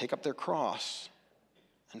and take up their cross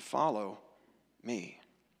and follow me.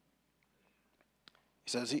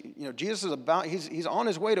 He says, Jesus is he's on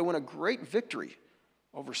his way to win a great victory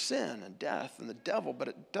over sin and death and the devil, but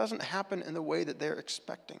it doesn't happen in the way that they're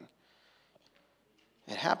expecting.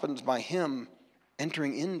 It happens by him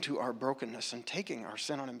entering into our brokenness and taking our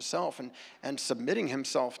sin on himself and submitting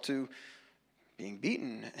himself to being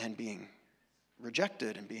beaten and being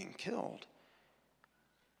rejected and being killed.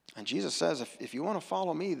 And Jesus says, if you want to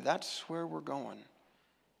follow me, that's where we're going.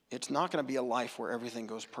 It's not going to be a life where everything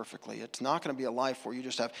goes perfectly. It's not going to be a life where you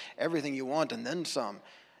just have everything you want and then some.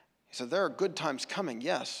 He said, there are good times coming,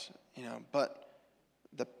 yes, but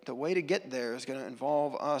the way to get there is going to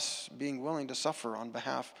involve us being willing to suffer on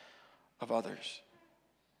behalf of others.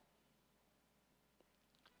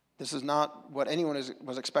 This is not what anyone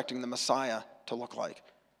was expecting the Messiah to look like.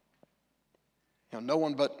 No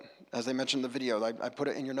one but, as they mentioned in the video, I put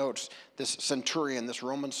it in your notes, this centurion, this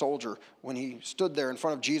Roman soldier, when he stood there in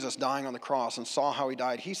front of Jesus dying on the cross and saw how he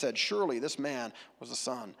died, he said, surely this man was the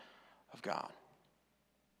Son of God.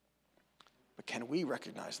 But can we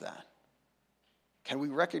recognize that? Can we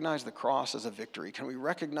recognize the cross as a victory? Can we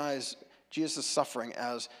recognize Jesus' suffering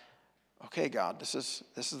as, okay, God, this is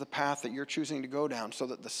the path that you're choosing to go down so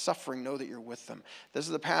that the suffering know that you're with them. This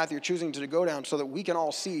is the path you're choosing to go down so that we can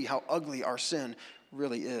all see how ugly our sin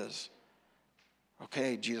really is.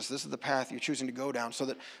 Okay, Jesus, this is the path you're choosing to go down so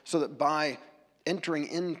that by entering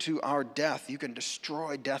into our death, you can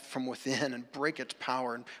destroy death from within and break its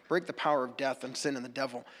power and break the power of death and sin and the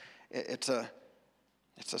devil. It's a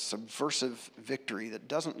subversive victory that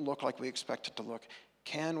doesn't look like we expect it to look.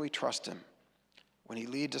 Can we trust him when he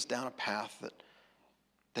leads us down a path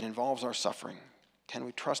that involves our suffering? Can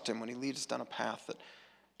we trust him when he leads us down a path that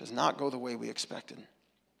does not go the way we expected?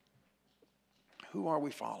 Who are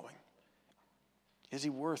we following? Is he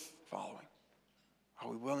worth following? Are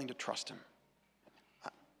we willing to trust him?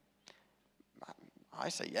 I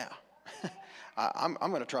say yeah. I'm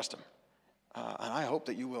going to trust him. And I hope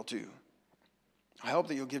that you will too. I hope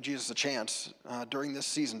that you'll give Jesus a chance during this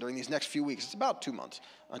season, during these next few weeks. It's about 2 months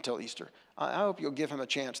until Easter. I hope you'll give him a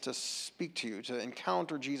chance to speak to you, to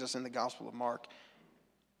encounter Jesus in the Gospel of Mark,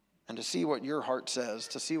 and to see what your heart says,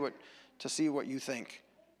 to see what you think,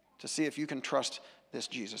 to see if you can trust this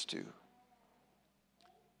Jesus too.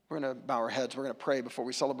 We're going to bow our heads. We're going to pray before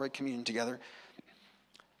we celebrate communion together.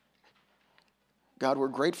 God, we're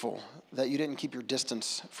grateful that you didn't keep your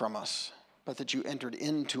distance from us, but that you entered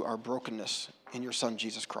into our brokenness in your Son,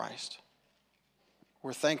 Jesus Christ.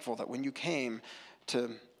 We're thankful that when you came to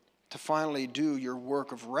finally do your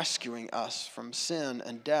work of rescuing us from sin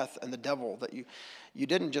and death and the devil, that you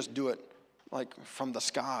didn't just do it like from the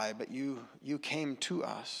sky, but you came to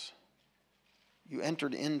us. You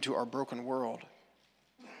entered into our broken world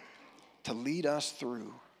to lead us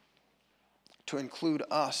through, to include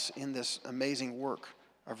us in this amazing work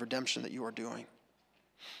of redemption that you are doing.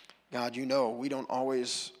 God, you know we don't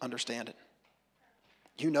always understand it.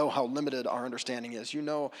 You know how limited our understanding is. You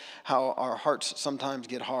know how our hearts sometimes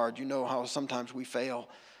get hard. You know how sometimes we fail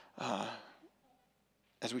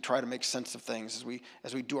as we try to make sense of things,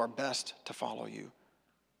 as we do our best to follow you.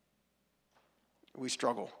 We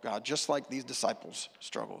struggle, God, just like these disciples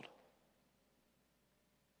struggled.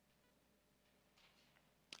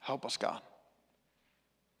 Help us, God.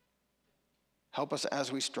 Help us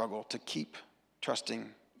as we struggle to keep trusting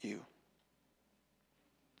you.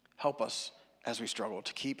 Help us as we struggle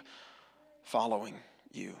to keep following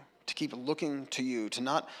you, to keep looking to you, to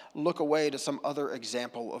not look away to some other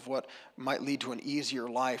example of what might lead to an easier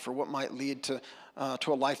life or what might lead to a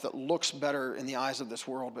life that looks better in the eyes of this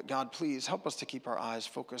world. But God, please help us to keep our eyes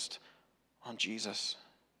focused on Jesus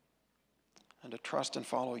and to trust and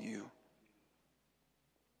follow you.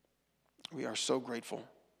 We are so grateful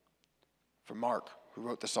for Mark, who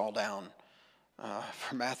wrote this all down,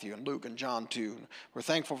 for Matthew and Luke and John too. We're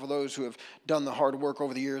thankful for those who have done the hard work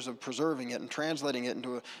over the years of preserving it and translating it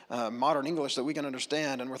into a modern English that we can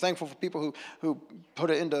understand. And we're thankful for people who put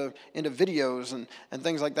it into videos and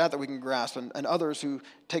things like that we can grasp, and others who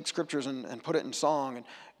take scriptures and put it in song. And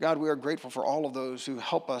God, we are grateful for all of those who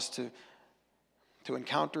help us to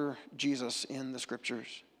encounter Jesus in the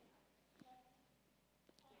scriptures.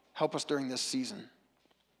 Help us during this season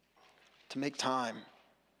to make time,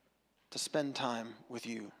 to spend time with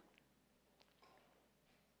you,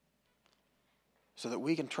 so that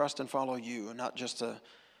we can trust and follow you and not just a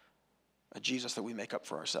Jesus that we make up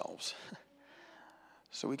for ourselves.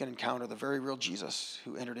 So we can encounter the very real Jesus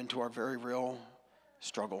who entered into our very real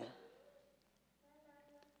struggle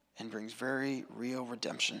and brings very real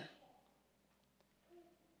redemption,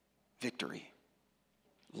 victory,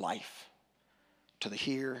 life to the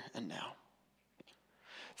here and now.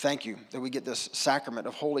 Thank you that we get this sacrament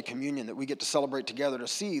of Holy Communion, that we get to celebrate together, to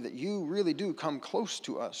see that you really do come close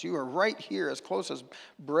to us. You are right here, as close as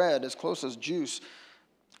bread, as close as juice.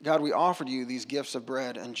 God, we offer to you these gifts of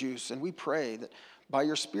bread and juice, and we pray that by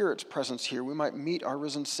your Spirit's presence here, we might meet our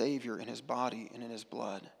risen Savior in his body and in his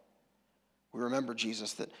blood. We remember,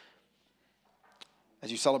 Jesus, that as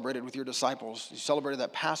you celebrated with your disciples, you celebrated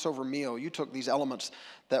that Passover meal, you took these elements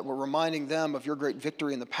that were reminding them of your great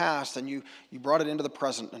victory in the past, and you brought it into the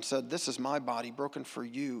present and said, this is my body broken for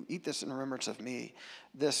you. Eat this in remembrance of me.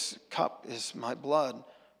 This cup is my blood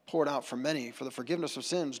poured out for many for the forgiveness of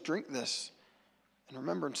sins. Drink this in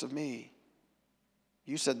remembrance of me.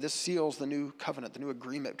 You said this seals the new covenant, the new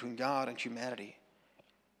agreement between God and humanity.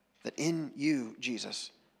 That in you, Jesus,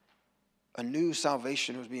 a new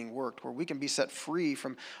salvation was being worked where we can be set free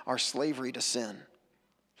from our slavery to sin.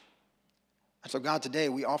 And so, God, today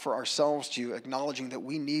we offer ourselves to you, acknowledging that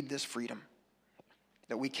we need this freedom,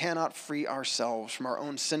 that we cannot free ourselves from our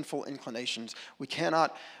own sinful inclinations. We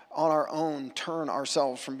cannot, on our own, turn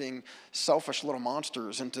ourselves from being selfish little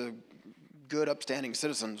monsters into good, upstanding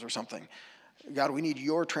citizens or something. God, we need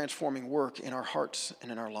your transforming work in our hearts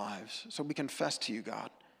and in our lives. So we confess to you, God.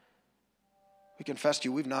 We confess to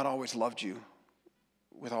you we've not always loved you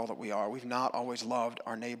with all that we are. We've not always loved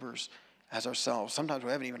our neighbors as ourselves. Sometimes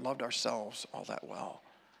we haven't even loved ourselves all that well.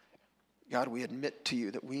 God, we admit to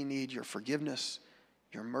you that we need your forgiveness,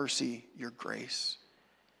 your mercy, your grace.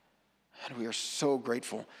 And we are so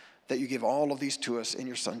grateful that you give all of these to us in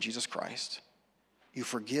your Son, Jesus Christ. You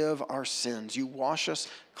forgive our sins. You wash us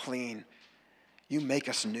clean. You make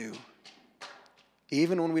us new.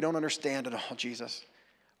 Even when we don't understand it all, Jesus,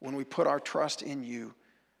 when we put our trust in you,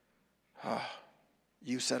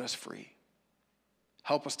 you set us free.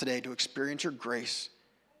 Help us today to experience your grace,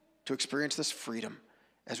 to experience this freedom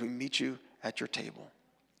as we meet you at your table.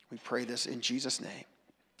 We pray this in Jesus' name.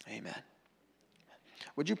 Amen.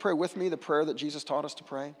 Would you pray with me the prayer that Jesus taught us to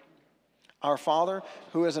pray? Our Father,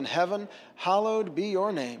 who is in heaven, hallowed be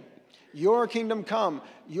your name. Your kingdom come,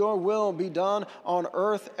 your will be done on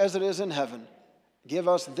earth as it is in heaven. Give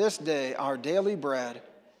us this day our daily bread,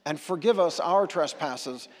 and forgive us our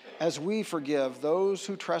trespasses as we forgive those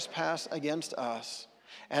who trespass against us.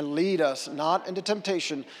 And lead us not into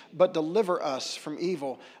temptation, but deliver us from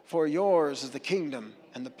evil. For yours is the kingdom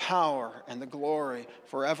and the power and the glory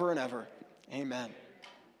forever and ever. Amen.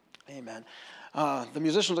 Amen. The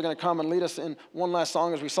musicians are going to come and lead us in one last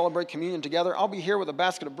song as we celebrate communion together. I'll be here with a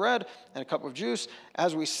basket of bread and a cup of juice.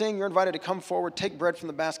 As we sing, you're invited to come forward, take bread from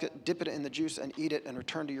the basket, dip it in the juice, and eat it, and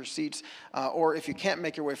return to your seats. Or if you can't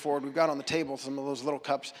make your way forward, we've got on the table some of those little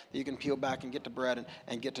cups that you can peel back and get to bread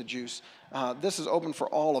and get to juice. This is open for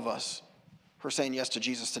all of us who are saying yes to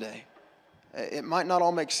Jesus today. It might not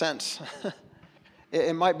all make sense.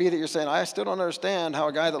 It might be that you're saying, I still don't understand how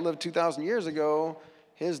a guy that lived 2,000 years ago,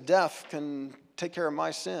 his death can take care of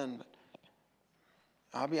my sin.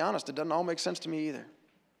 But I'll be honest, it doesn't all make sense to me either.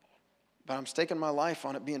 But I'm staking my life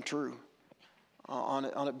on it being true, on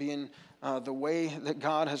it being the way that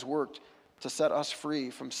God has worked to set us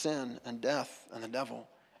free from sin and death and the devil.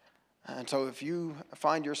 And so if you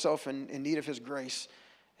find yourself in need of his grace,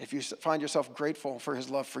 if you find yourself grateful for his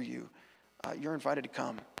love for you, you're invited to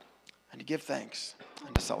come and to give thanks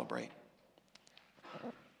and to celebrate.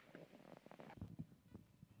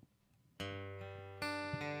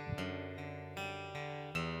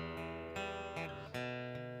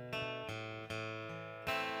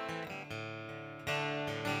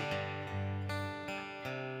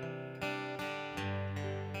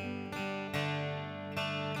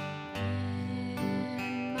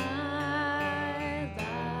 In my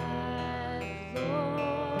life,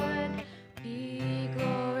 Lord, be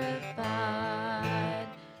glorified,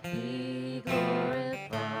 be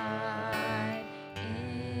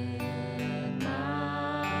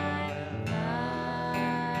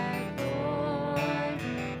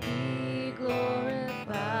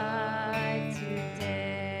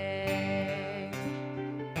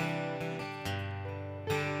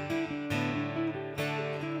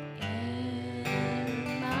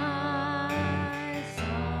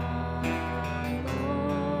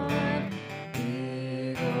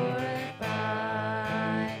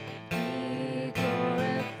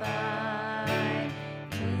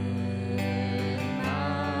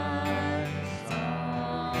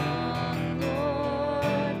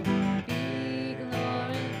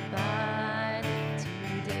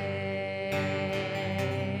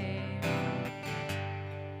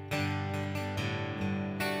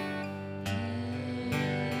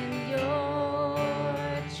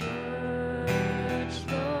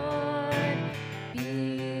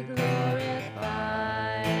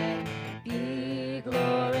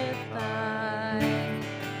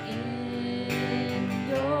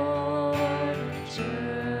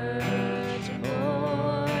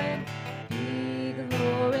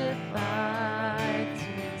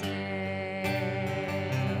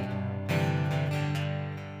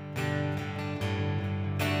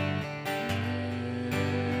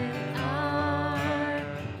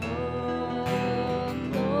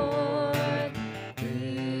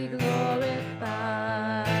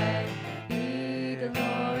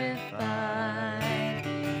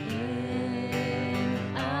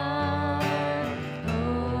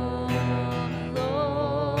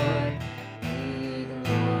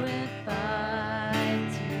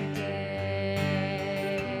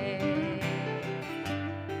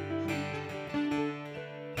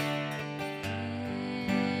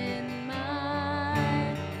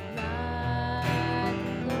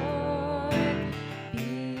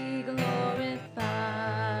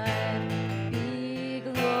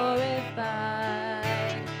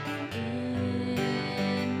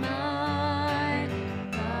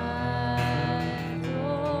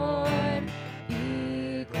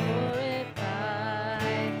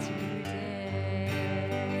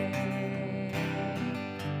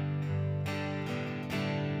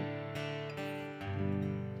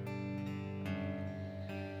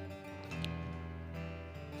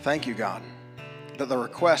Thank you, God, that the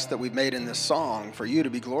request that we've made in this song for you to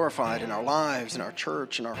be glorified in our lives, in our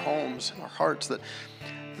church, in our homes, in our hearts, that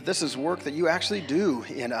this is work that you actually do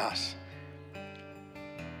in us.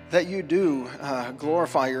 That you do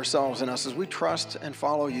glorify yourselves in us as we trust and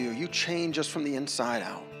follow you. You change us from the inside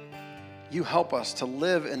out. You help us to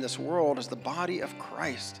live in this world as the body of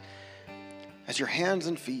Christ, as your hands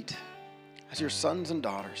and feet, as your sons and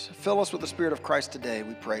daughters. Fill us with the Spirit of Christ today,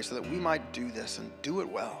 we pray, so that we might do this and do it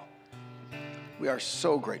well. We are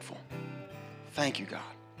so grateful. Thank you, God.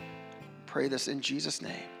 Pray this in Jesus'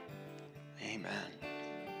 name. Amen.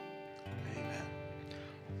 Amen.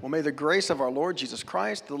 Well, may the grace of our Lord Jesus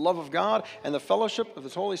Christ, the love of God, and the fellowship of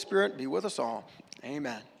His Holy Spirit be with us all.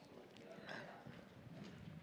 Amen.